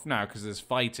rough now because there's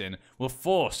fighting. We'll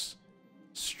force.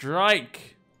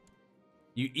 Strike.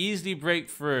 You easily break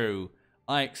through.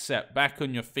 I accept. Back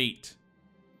on your feet.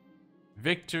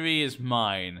 Victory is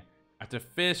mine. At a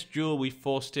fierce duel, we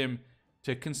forced him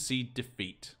to concede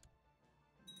defeat.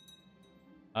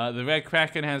 The Red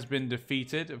Kraken has been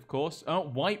defeated, of course. Oh,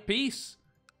 White Peace.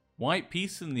 White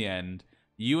Peace in the end.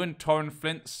 You and Torrin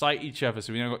Flint sight each other,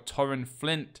 so we now got Torrin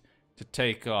Flint to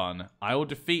take on. I will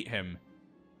defeat him.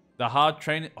 The hard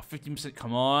training... Oh, 15%.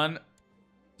 Come on.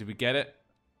 Did we get it?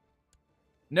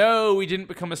 No, we didn't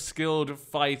become a skilled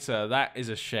fighter. That is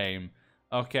a shame.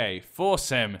 Okay, force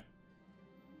him.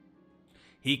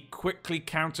 He quickly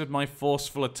countered my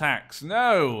forceful attacks.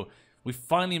 No! We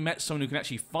finally met someone who can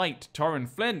actually fight, Torrin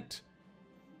Flint.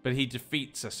 But he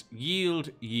defeats us. Yield,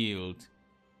 yield.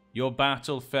 Your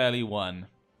battle fairly won.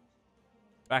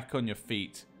 Back on your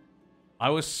feet. I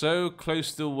was so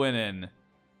close to winning.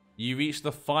 You reached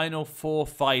the final 4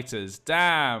 fighters.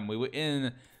 Damn, we were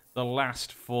in the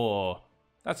last 4.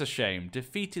 That's a shame.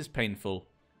 Defeat is painful.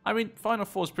 I mean, final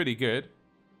 4 is pretty good.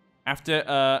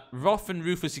 After Rough and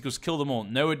Ruthless equals kill them all.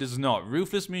 No, it does not.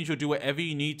 Ruthless means you'll do whatever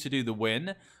you need to do to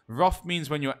win. Rough means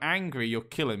when you're angry, you'll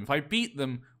kill him. If I beat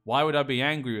them, why would I be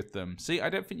angry with them? See, I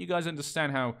don't think you guys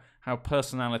understand how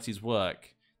personalities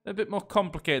work. They're a bit more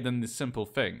complicated than the simple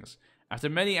things. After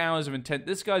many hours of intent,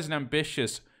 this guy's an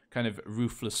ambitious, kind of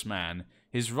ruthless man.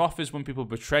 His wrath is when people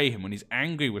betray him, when he's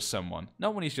angry with someone.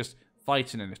 Not when he's just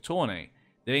fighting in a tourney.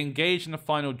 They engage in the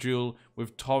final duel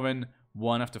with Torrin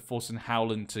won after forcing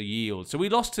Howland to yield. So we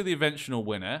lost to the eventual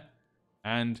winner,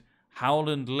 and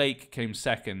Howland Lake came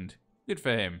second. Good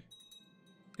for him.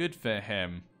 Good for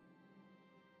him.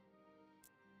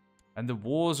 And the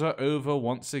wars are over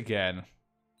once again.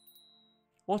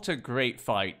 What a great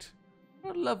fight.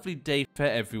 What a lovely day for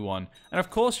everyone. And of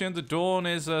course, you know, the Dawn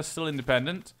is still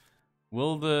independent.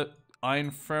 Will the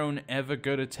Iron Throne ever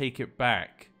go to take it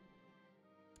back?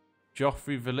 He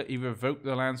revoked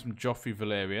the lands from Joffrey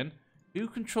Valerian. Who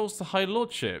controls the High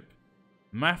Lordship?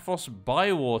 Mathos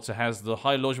Bywater has the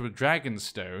High Lordship of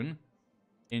Dragonstone.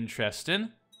 Interesting.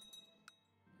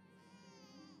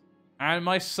 And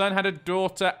my son had a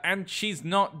daughter, and she's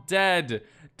not dead.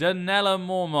 Danella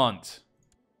Mormont.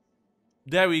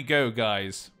 There we go,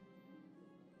 guys.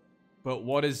 But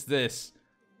what is this?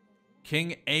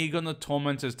 King Aegon the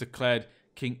Tormentor has declared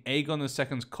King Aegon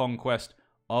II's conquest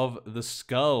of the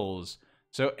Skulls.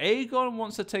 So Aegon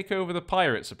wants to take over the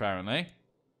pirates, apparently.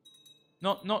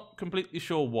 Not completely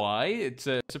sure why. It's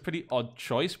a pretty odd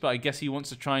choice, but I guess he wants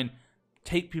to try and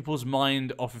take people's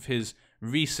mind off of his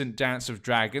recent Dance of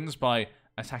Dragons by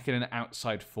attacking an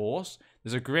outside force.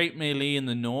 There's a great melee in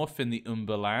the north in the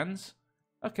Umberlands.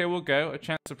 Okay, we'll go. A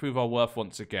chance to prove our worth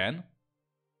once again.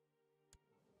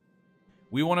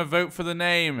 We want to vote for the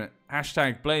name.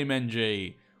 Hashtag blame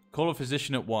NG. Call a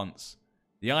physician at once.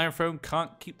 The Iron Throne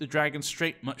can't keep the dragon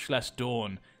straight, much less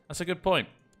Dawn. That's a good point.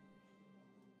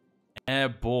 Air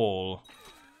ball.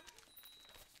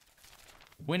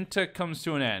 Winter comes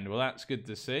to an end. Well, that's good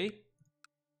to see.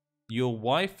 Your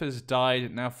wife has died.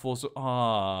 It now falls...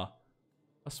 Ah.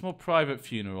 A small private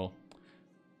funeral.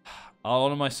 I'll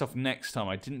honor myself next time.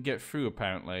 I didn't get through,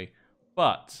 apparently.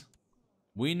 But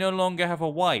we no longer have a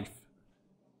wife.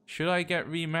 Should I get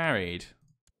remarried?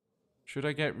 Should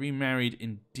I get remarried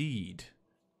indeed?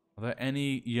 Are there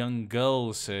any young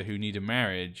girls here who need a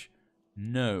marriage?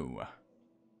 No.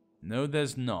 No,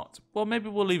 there's not. Well, maybe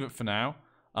we'll leave it for now.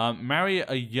 Marry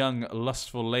a young,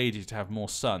 lustful lady to have more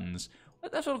sons.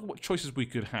 Let's look at what choices we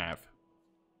could have.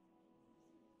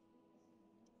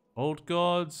 Old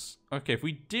gods. Okay, if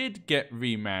we did get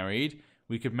remarried,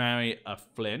 we could marry a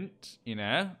Flint, you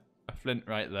know. A Flint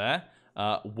right there.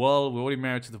 Wull, we're already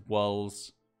married to the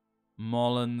Wulls.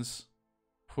 Mollins.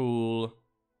 Poole.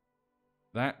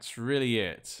 That's really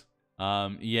it.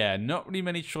 Yeah, not really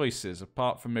many choices,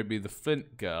 apart from maybe the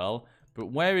Flint girl. But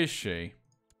where is she?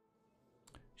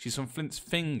 She's from Flint's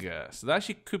Finger, so that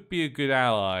actually could be a good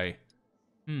ally.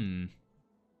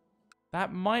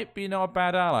 That might be not a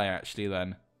bad ally, actually,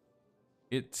 then.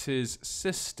 It's his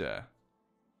sister.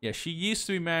 Yeah, she used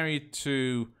to be married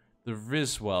to the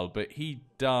Riswell, but he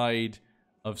died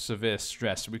of severe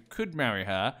stress. So we could marry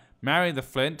her, marry the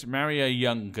Flint, marry a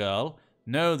young girl.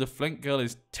 No, the Flint girl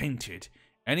is tainted.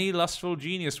 Any lustful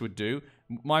genius would do.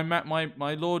 My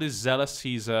lord is zealous.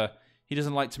 He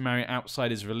doesn't like to marry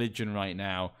outside his religion right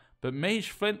now. But Mage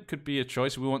Flint could be a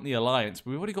choice. We want the alliance. But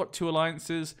we've already got 2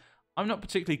 alliances. I'm not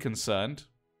particularly concerned.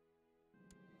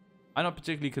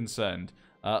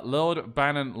 Lord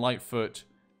Bannon Lightfoot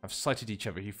have sighted each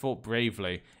other. He fought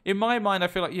bravely. In my mind, I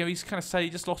feel like, he's kind of sad. He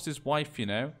just lost his wife,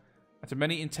 After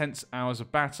many intense hours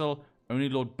of battle, only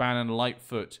Lord Bannon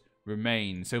Lightfoot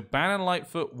remained. So Bannon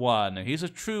Lightfoot won. He's a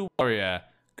true warrior.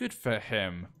 Good for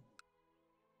him.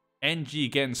 NG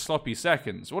getting sloppy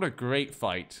seconds. What a great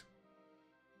fight.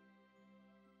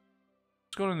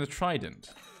 What's going on in the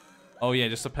Trident? Oh yeah,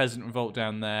 just a peasant revolt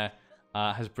down there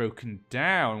has broken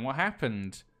down. What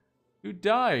happened? Who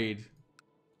died?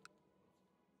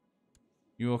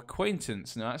 Your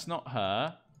acquaintance. No, that's not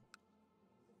her.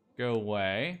 Go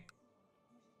away.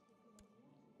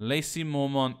 Lacey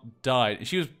Mormont died.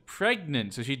 She was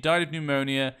pregnant, so she died of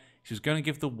pneumonia. She was going to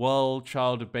give the world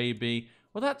child a baby.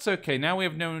 Well, that's okay. Now we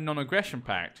have no non-aggression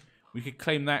pact. We could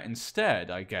claim that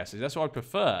instead, I guess. That's what I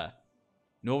prefer.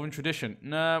 Northern tradition.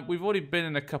 Nah, we've already been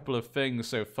in a couple of things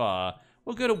so far.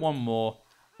 We'll go to one more.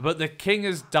 But the king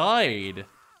has died.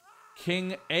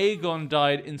 King Aegon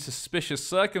died in suspicious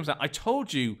circumstances. I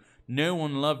told you, no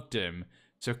one loved him.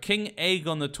 So King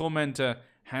Aegon the Tormentor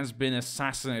has been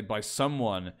assassinated by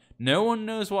someone. No one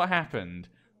knows what happened.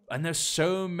 And there's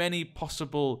so many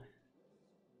possible,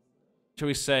 shall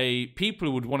we say, people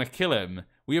who would want to kill him.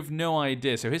 We have no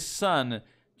idea. So his son,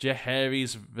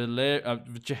 Jaehaerys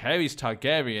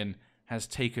Targaryen, has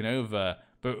taken over.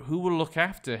 But who will look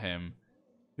after him?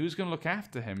 Who's going to look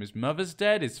after him? His mother's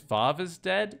dead? His father's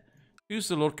dead? Who's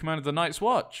the Lord Commander of the Night's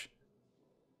Watch?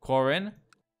 Quarren.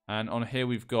 And on here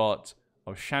we've got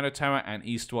Shadow Tower and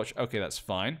Eastwatch. Okay, that's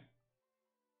fine.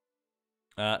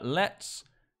 Let's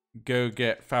go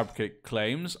get Fabricate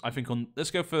Claims. I think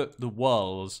let's go for the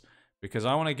Walls, because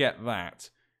I want to get that.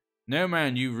 No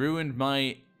man, you ruined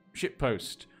my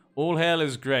shippost. All hail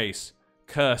his grace.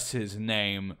 Curse his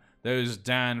name. Those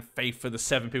Dan faith for the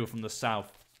 7 people from the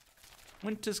south.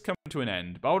 Winter's coming to an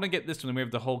end, but I want to get this one. We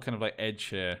have the whole kind of like edge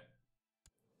here.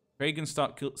 Rhaegon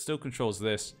still controls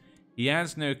this. He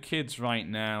has no kids right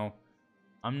now.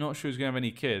 I'm not sure he's going to have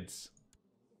any kids.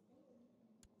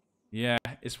 Yeah,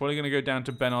 it's probably going to go down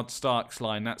to Bernard Stark's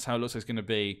line. That's how it looks like it's going to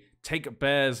be. Take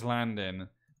Bear's Landing.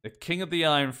 The King of the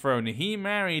Iron Throne. He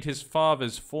married his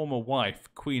father's former wife,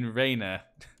 Queen Rhaena.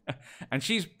 And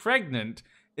she's pregnant.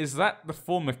 Is that the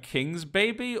former king's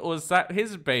baby, or is that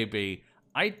his baby?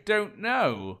 I don't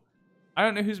know. I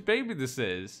don't know whose baby this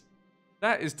is.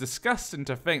 That is disgusting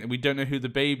to think that we don't know who the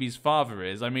baby's father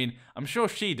is. I mean, I'm sure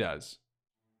she does.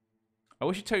 I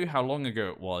wish I'd tell you how long ago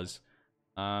it was.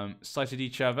 Sighted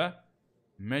each other.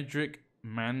 Medric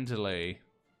Manderley.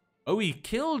 Oh, he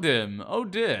killed him. Oh,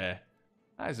 dear.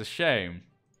 That is a shame.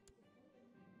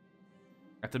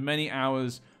 After many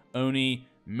hours, only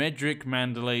Medric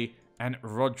Manderley and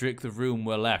Roderick the Ruin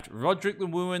were left. Roderick the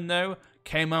Ruin, though,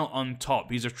 came out on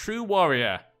top. He's a true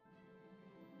warrior.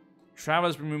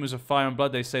 Travelers bring rumors of fire and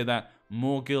blood. They say that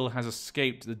Morgil has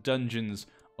escaped the dungeons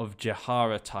of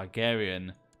Jaehaera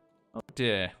Targaryen. Oh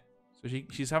dear. So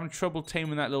she's having trouble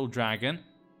taming that little dragon.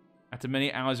 After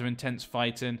many hours of intense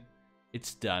fighting,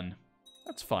 it's done.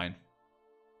 That's fine.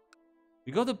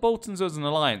 We got the Boltons as an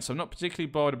alliance, so I'm not particularly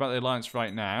bothered about the alliance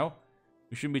right now.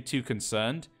 We shouldn't be too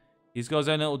concerned. He's got his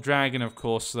own little dragon, of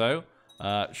course, though.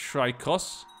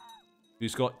 Shrikos,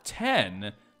 who's got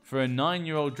 10 for a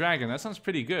 9-year-old dragon. That sounds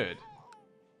pretty good.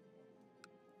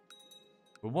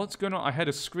 But what's going on? I heard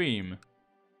a scream.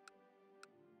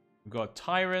 We've got a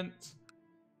tyrant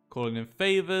calling in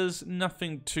favors.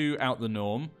 Nothing too out the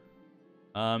norm.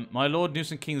 My lord knew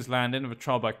some King's Landing of a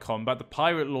trial by combat. The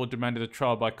pirate lord demanded a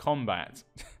trial by combat.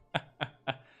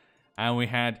 And we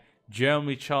had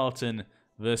Jeremy Charlton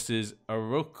versus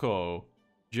Aroko.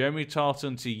 Jeremy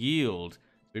Charlton to yield.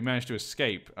 We managed to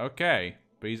escape. Okay.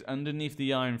 But he's underneath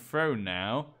the Iron Throne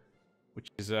now, which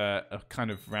is a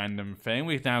kind of random thing.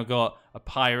 We've now got a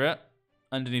pirate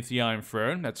underneath the Iron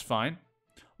Throne. That's fine.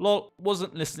 Lol,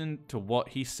 wasn't listening to what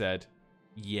he said.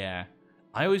 Yeah.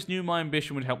 I always knew my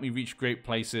ambition would help me reach great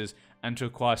places, and to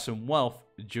acquire some wealth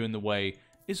during the way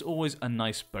is always a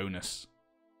nice bonus.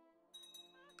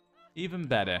 Even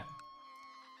better.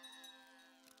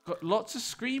 Got lots of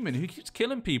screaming. Who keeps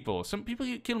killing people? Some people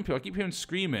keep killing people. I keep hearing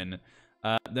screaming.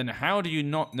 Then how do you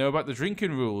not know about the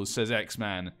drinking rules, says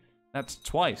X-Man. That's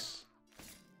twice.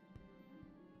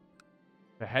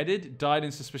 Beheaded, died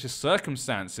in suspicious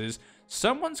circumstances.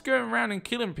 Someone's going around and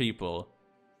killing people.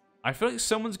 I feel like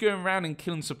someone's going around and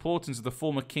killing supporters of the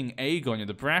former King Aegon.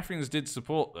 The Baratheons did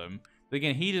support them. But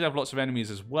again, he did have lots of enemies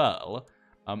as well.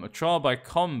 A trial by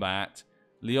combat.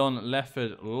 Leon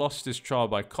Lefford lost his trial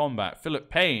by combat. Philip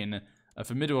Payne, a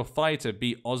formidable fighter,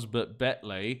 beat Osbert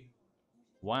Betley.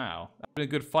 Wow. That's been a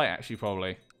good fight, actually,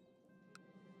 probably.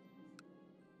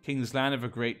 King's Land of a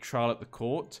great trial at the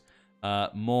court.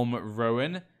 Mormont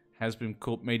Rowan has been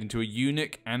made into a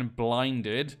eunuch and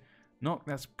blinded.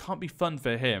 That can't be fun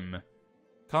for him.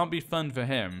 Can't be fun for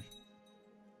him.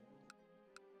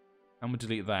 I'm gonna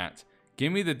delete that.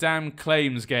 Give me the damn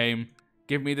claims, game.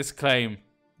 Give me this claim.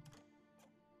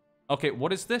 Okay,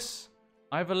 what is this?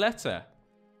 I have a letter.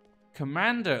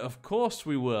 Commander, of course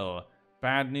we will.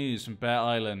 Bad news from Bear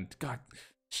Island. God,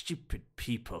 stupid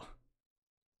people.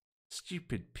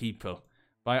 Stupid people.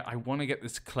 But I want to get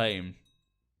this claim.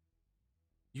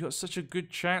 You got such a good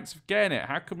chance of getting it.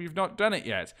 How come you've not done it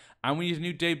yet? And we need a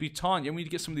new debutante. And we need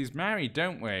to get some of these married,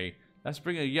 don't we? Let's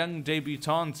bring a young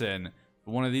debutante in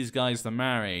for one of these guys to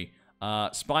marry.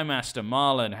 Spymaster,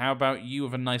 Marlon, how about you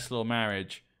with a nice little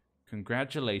marriage?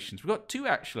 Congratulations. We've got 2,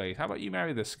 actually. How about you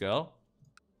marry this girl?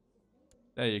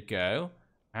 There you go.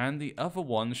 And the other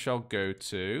one shall go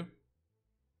to...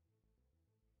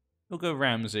 We'll go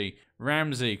Ramsay.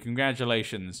 Ramsay,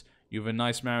 congratulations. You have a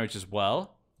nice marriage as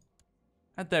well.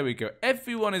 And there we go.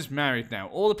 Everyone is married now.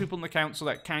 All the people in the council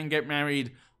that can get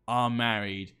married are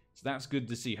married. So that's good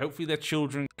to see. Hopefully their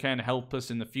children can help us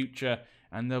in the future.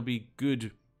 And they'll be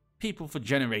good people for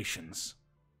generations.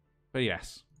 But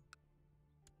yes.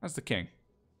 That's the king.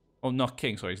 Oh, not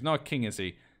king. Sorry, he's not a king, is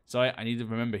he? So I need to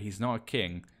remember he's not a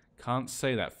king. Can't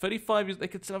say that. 35 years, they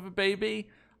could still have a baby?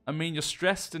 I mean, you're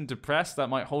stressed and depressed. That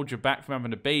might hold you back from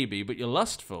having a baby. But you're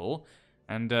lustful.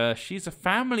 And she's a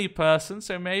family person,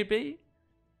 so maybe...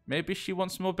 Maybe she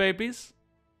wants more babies?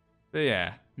 But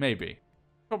yeah, maybe.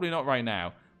 Probably not right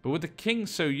now. But with the king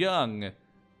so young,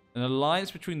 an alliance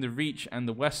between the Reach and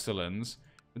the Westerlands.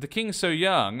 With the king so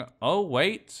young... Oh,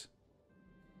 wait.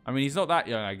 I mean, he's not that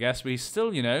young, I guess. But he's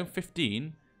still, you know,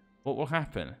 15. What will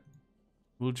happen?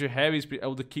 Will Jaehaerys be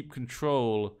able to keep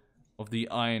control of the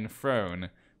Iron Throne?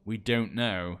 We don't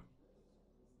know.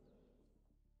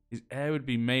 His heir would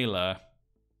be Mela.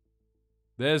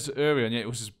 There's Urion. Yeah, it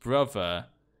was his brother.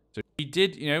 So he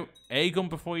did, you know, Aegon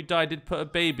before he died did put a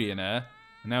baby in her.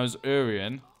 And now it's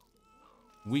Urion.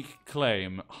 Weak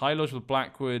claim. High Lodge with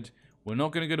Blackwood. We're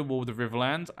not going to go to war with the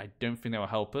Riverlands. I don't think that will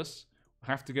help us.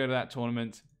 We'll have to go to that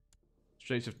tournament.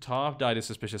 Straits of Tar died in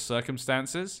suspicious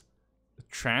circumstances. The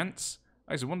Trance.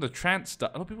 Actually, one of the Trance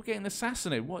died. A lot of people getting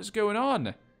assassinated. What is going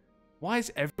on? Why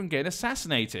is everyone getting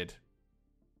assassinated?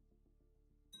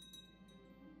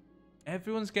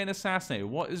 Everyone's getting assassinated.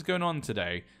 What is going on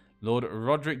today? Lord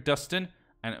Roderick Dustin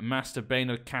and Master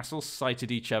Baynard Castle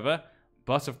sighted each other.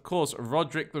 But, of course,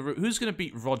 Roderick the Who's going to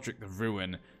beat Roderick the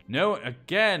Ruin? No,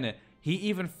 again, he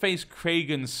even faced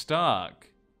Kragan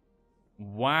Stark.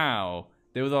 Wow.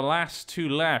 They were the last 2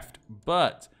 left.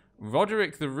 But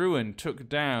Roderick the Ruin took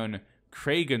down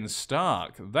Kragan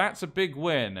Stark. That's a big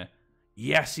win.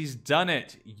 Yes, he's done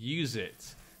it. Use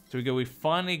it. So we go. We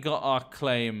finally got our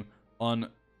claim on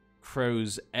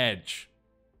Crow's Edge.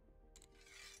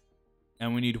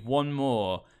 And we need one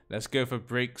more. Let's go for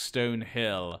Breakstone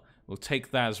Hill. We'll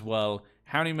take that as well.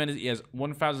 How many men is he? He has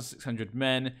 1,600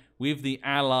 men with the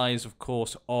allies, of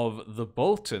course, of the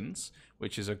Boltons,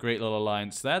 which is a great little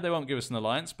alliance there. They won't give us an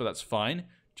alliance, but that's fine.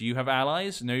 Do you have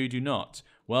allies? No, you do not.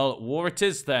 Well, war it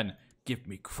is then. Give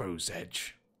me Crow's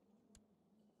Edge.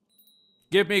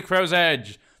 Give me Crow's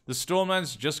Edge. The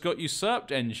Stormlands just got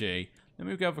usurped, NG. Let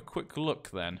me go have a quick look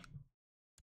then.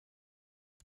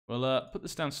 Well, put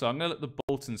this down. So I'm going to let the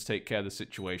Boltons take care of the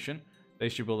situation. They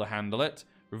should be able to handle it.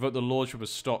 Revoke the Lordship of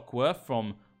Stockworth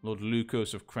from Lord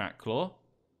Lucas of Cracklaw.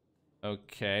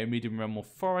 Okay, medium realm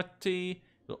authority.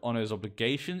 He'll honor his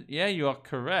obligation. Yeah, you are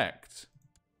correct.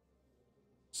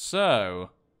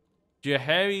 So,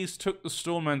 Jaehaerys took the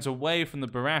Stormlands away from the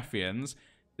Baratheons.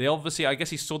 They obviously, I guess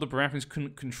he saw the Baratheons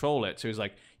couldn't control it. So he's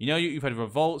like, you know, you've had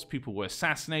revolts, people were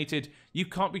assassinated. You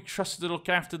can't be trusted to look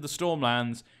after the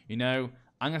Stormlands. You know,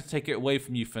 I'm going to take it away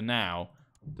from you for now.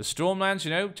 The Stormlands, you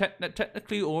know,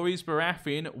 technically Orys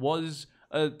Baratheon was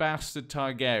a bastard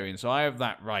Targaryen, so I have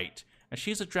that right. And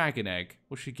she's a dragon egg.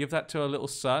 Will she give that to her little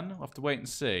son? We'll have to wait and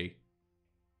see.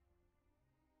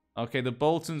 Okay, the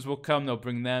Boltons will come. They'll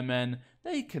bring their men.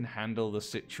 They can handle the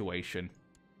situation.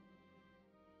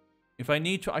 If I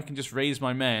need to, I can just raise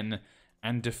my men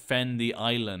and defend the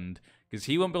island, because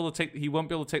he won't be able to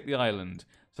take the island,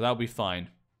 so that'll be fine.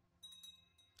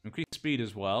 Increase speed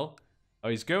as well. Oh,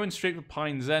 he's going straight for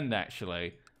Pine's End,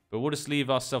 actually. But we'll just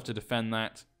leave ourselves to defend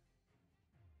that.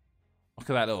 Look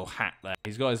at that little hat there.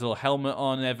 He's got his little helmet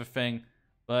on and everything.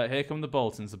 But here come the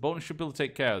Boltons. The Boltons should be able to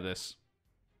take care of this.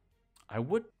 I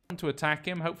would want to attack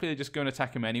him. Hopefully they're just going to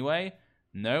attack him anyway.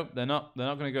 No, they're not. They're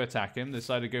not going to go attack him. They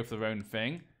decided to go for their own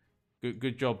thing.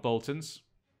 Good job, Boltons.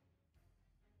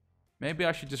 Maybe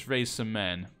I should just raise some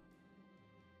men.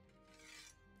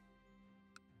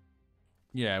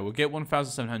 Yeah, we'll get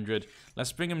 1,700.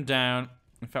 Let's bring them down.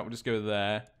 In fact, we'll just go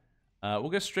there. We'll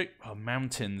go straight... Oh,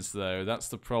 mountains, though. That's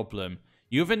the problem.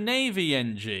 You have a navy,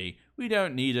 NG. We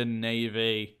don't need a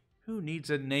navy. Who needs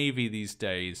a navy these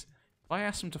days? If I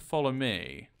ask him to follow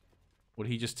me, would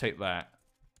he just take that?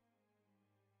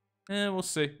 We'll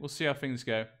see. We'll see how things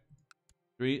go.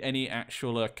 Do we need any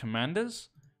actual commanders?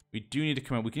 We do need a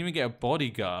commander. We can even get a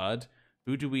bodyguard.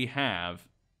 Who do we have?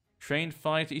 Trained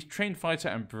fighter. He's trained fighter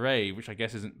and brave, which I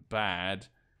guess isn't bad.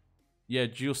 Yeah,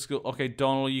 dual skill. Okay,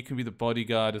 Donald, you can be the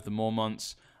bodyguard of the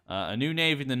Mormonts. A new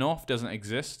navy in the north doesn't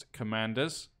exist.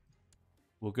 Commanders.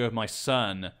 We'll go with my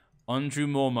son, Andrew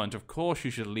Mormont. Of course you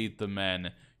should lead the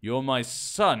men. You're my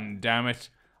son, damn it.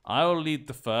 I'll lead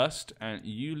the first, and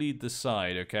you lead the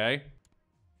side, okay?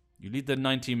 You lead the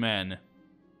 90 men.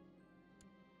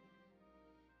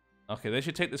 Okay, they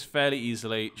should take this fairly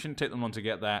easily. Shouldn't take them long to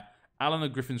get that. Alan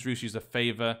of Griffin's Roost used a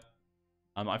favor.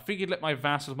 I figured let my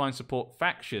vassals of mine support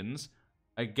factions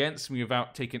against me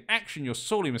without taking action. You're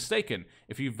sorely mistaken.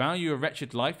 If you value a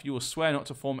wretched life, you will swear not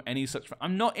to form any such...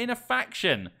 I'm not in a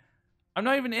faction. I'm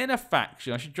not even in a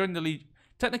faction. I should join the Liege...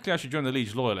 Technically, I should join the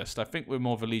Liege Loyalist. I think we're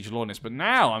more of a Liege Loyalist, but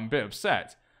now I'm a bit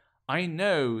upset. I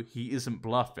know he isn't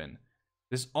bluffing.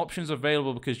 This option's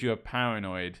available because you are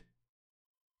paranoid.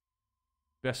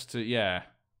 Best to... Yeah.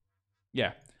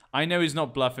 Yeah. I know he's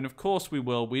not bluffing. Of course we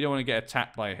will. We don't want to get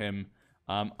attacked by him.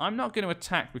 I'm not going to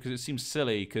attack because it seems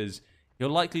silly, because he'll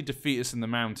likely defeat us in the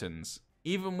mountains.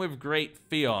 Even with Great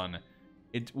Theon,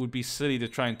 it would be silly to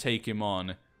try and take him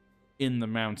on in the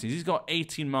mountains. He's got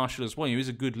 18 martial as well. He's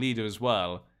a good leader as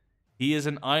well. He is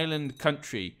an island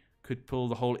country. Could pull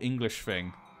the whole English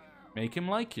thing. Make him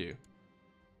like you.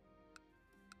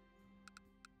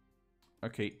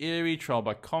 Okay, Erie, trial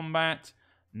by combat.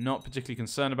 Not particularly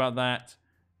concerned about that.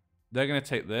 They're going to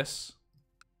take this.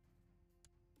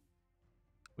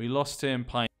 We lost him,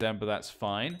 Pine Den, but that's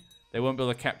fine. They won't be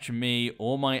able to capture me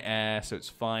or my heir, so it's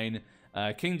fine.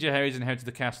 King Jaehaerys inherited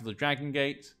the castle of the Dragon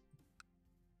Gate.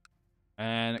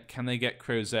 And can they get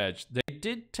Crow's Edge? They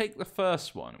did take the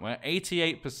first one. We're at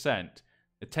 88%.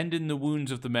 Attending the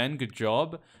wounds of the men, good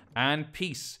job. And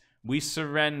peace. We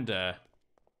surrender.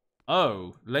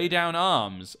 Oh, lay down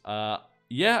arms.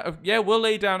 Yeah, we'll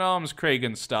lay down arms,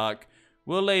 Kragan Stark.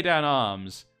 We'll lay down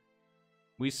arms.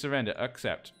 We surrender.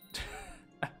 Accept.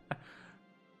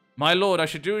 My lord, I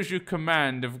should do as you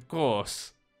command, of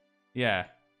course. Yeah.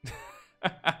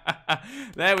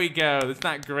 There we go. Isn't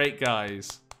that great,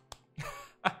 guys?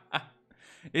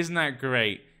 Isn't that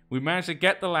great? We managed to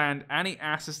get the land, and he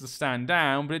asked us to stand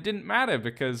down, but it didn't matter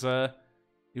because it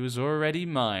was already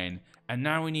mine. And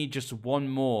now we need just one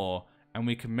more, and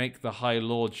we can make the High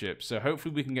Lordship. So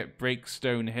hopefully we can get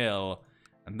Breakstone Hill,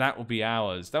 and that will be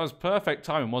ours. That was perfect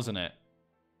timing, wasn't it?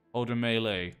 Hold a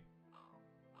melee.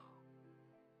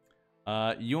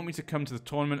 You want me to come to the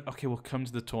tournament? Okay, we'll come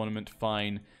to the tournament.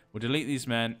 Fine. We'll delete these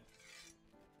men.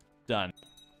 Done.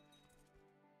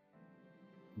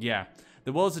 Yeah,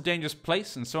 the world's a dangerous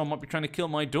place, and someone might be trying to kill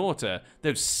my daughter.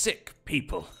 Those sick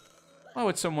people. Why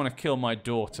would someone want to kill my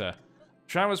daughter?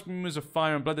 Travis rumors of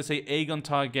fire and blood. They say Aegon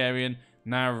Targaryen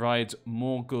now rides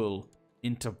Morgul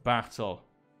into battle.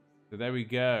 So there we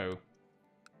go.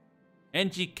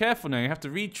 NG, careful now. You have to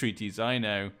read treaties. I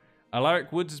know.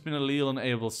 Alaric Woods has been a leal and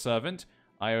able servant.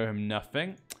 I owe him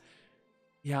nothing.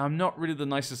 Yeah, I'm not really the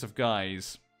nicest of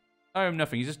guys. I owe him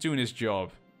nothing. He's just doing his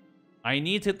job. I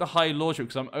need to hit the High Lordship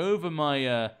because I'm over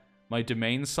my my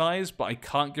domain size, but I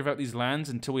can't give out these lands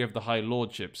until we have the High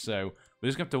Lordship. So we're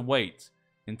just going to have to wait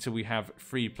until we have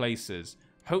 3 places.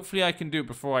 Hopefully I can do it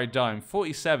before I die. I'm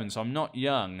 47, so I'm not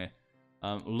young.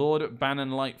 Lord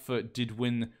Bannon Lightfoot did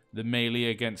win the melee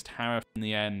against Harith in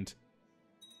the end.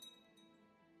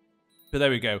 But there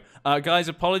we go. Guys,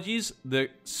 apologies. The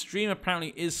stream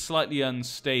apparently is slightly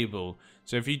unstable.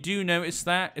 So if you do notice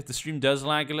that, if the stream does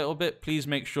lag a little bit, please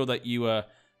make sure that you,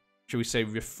 shall we say,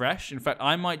 refresh. In fact,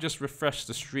 I might just refresh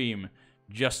the stream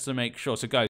just to make sure. So guys,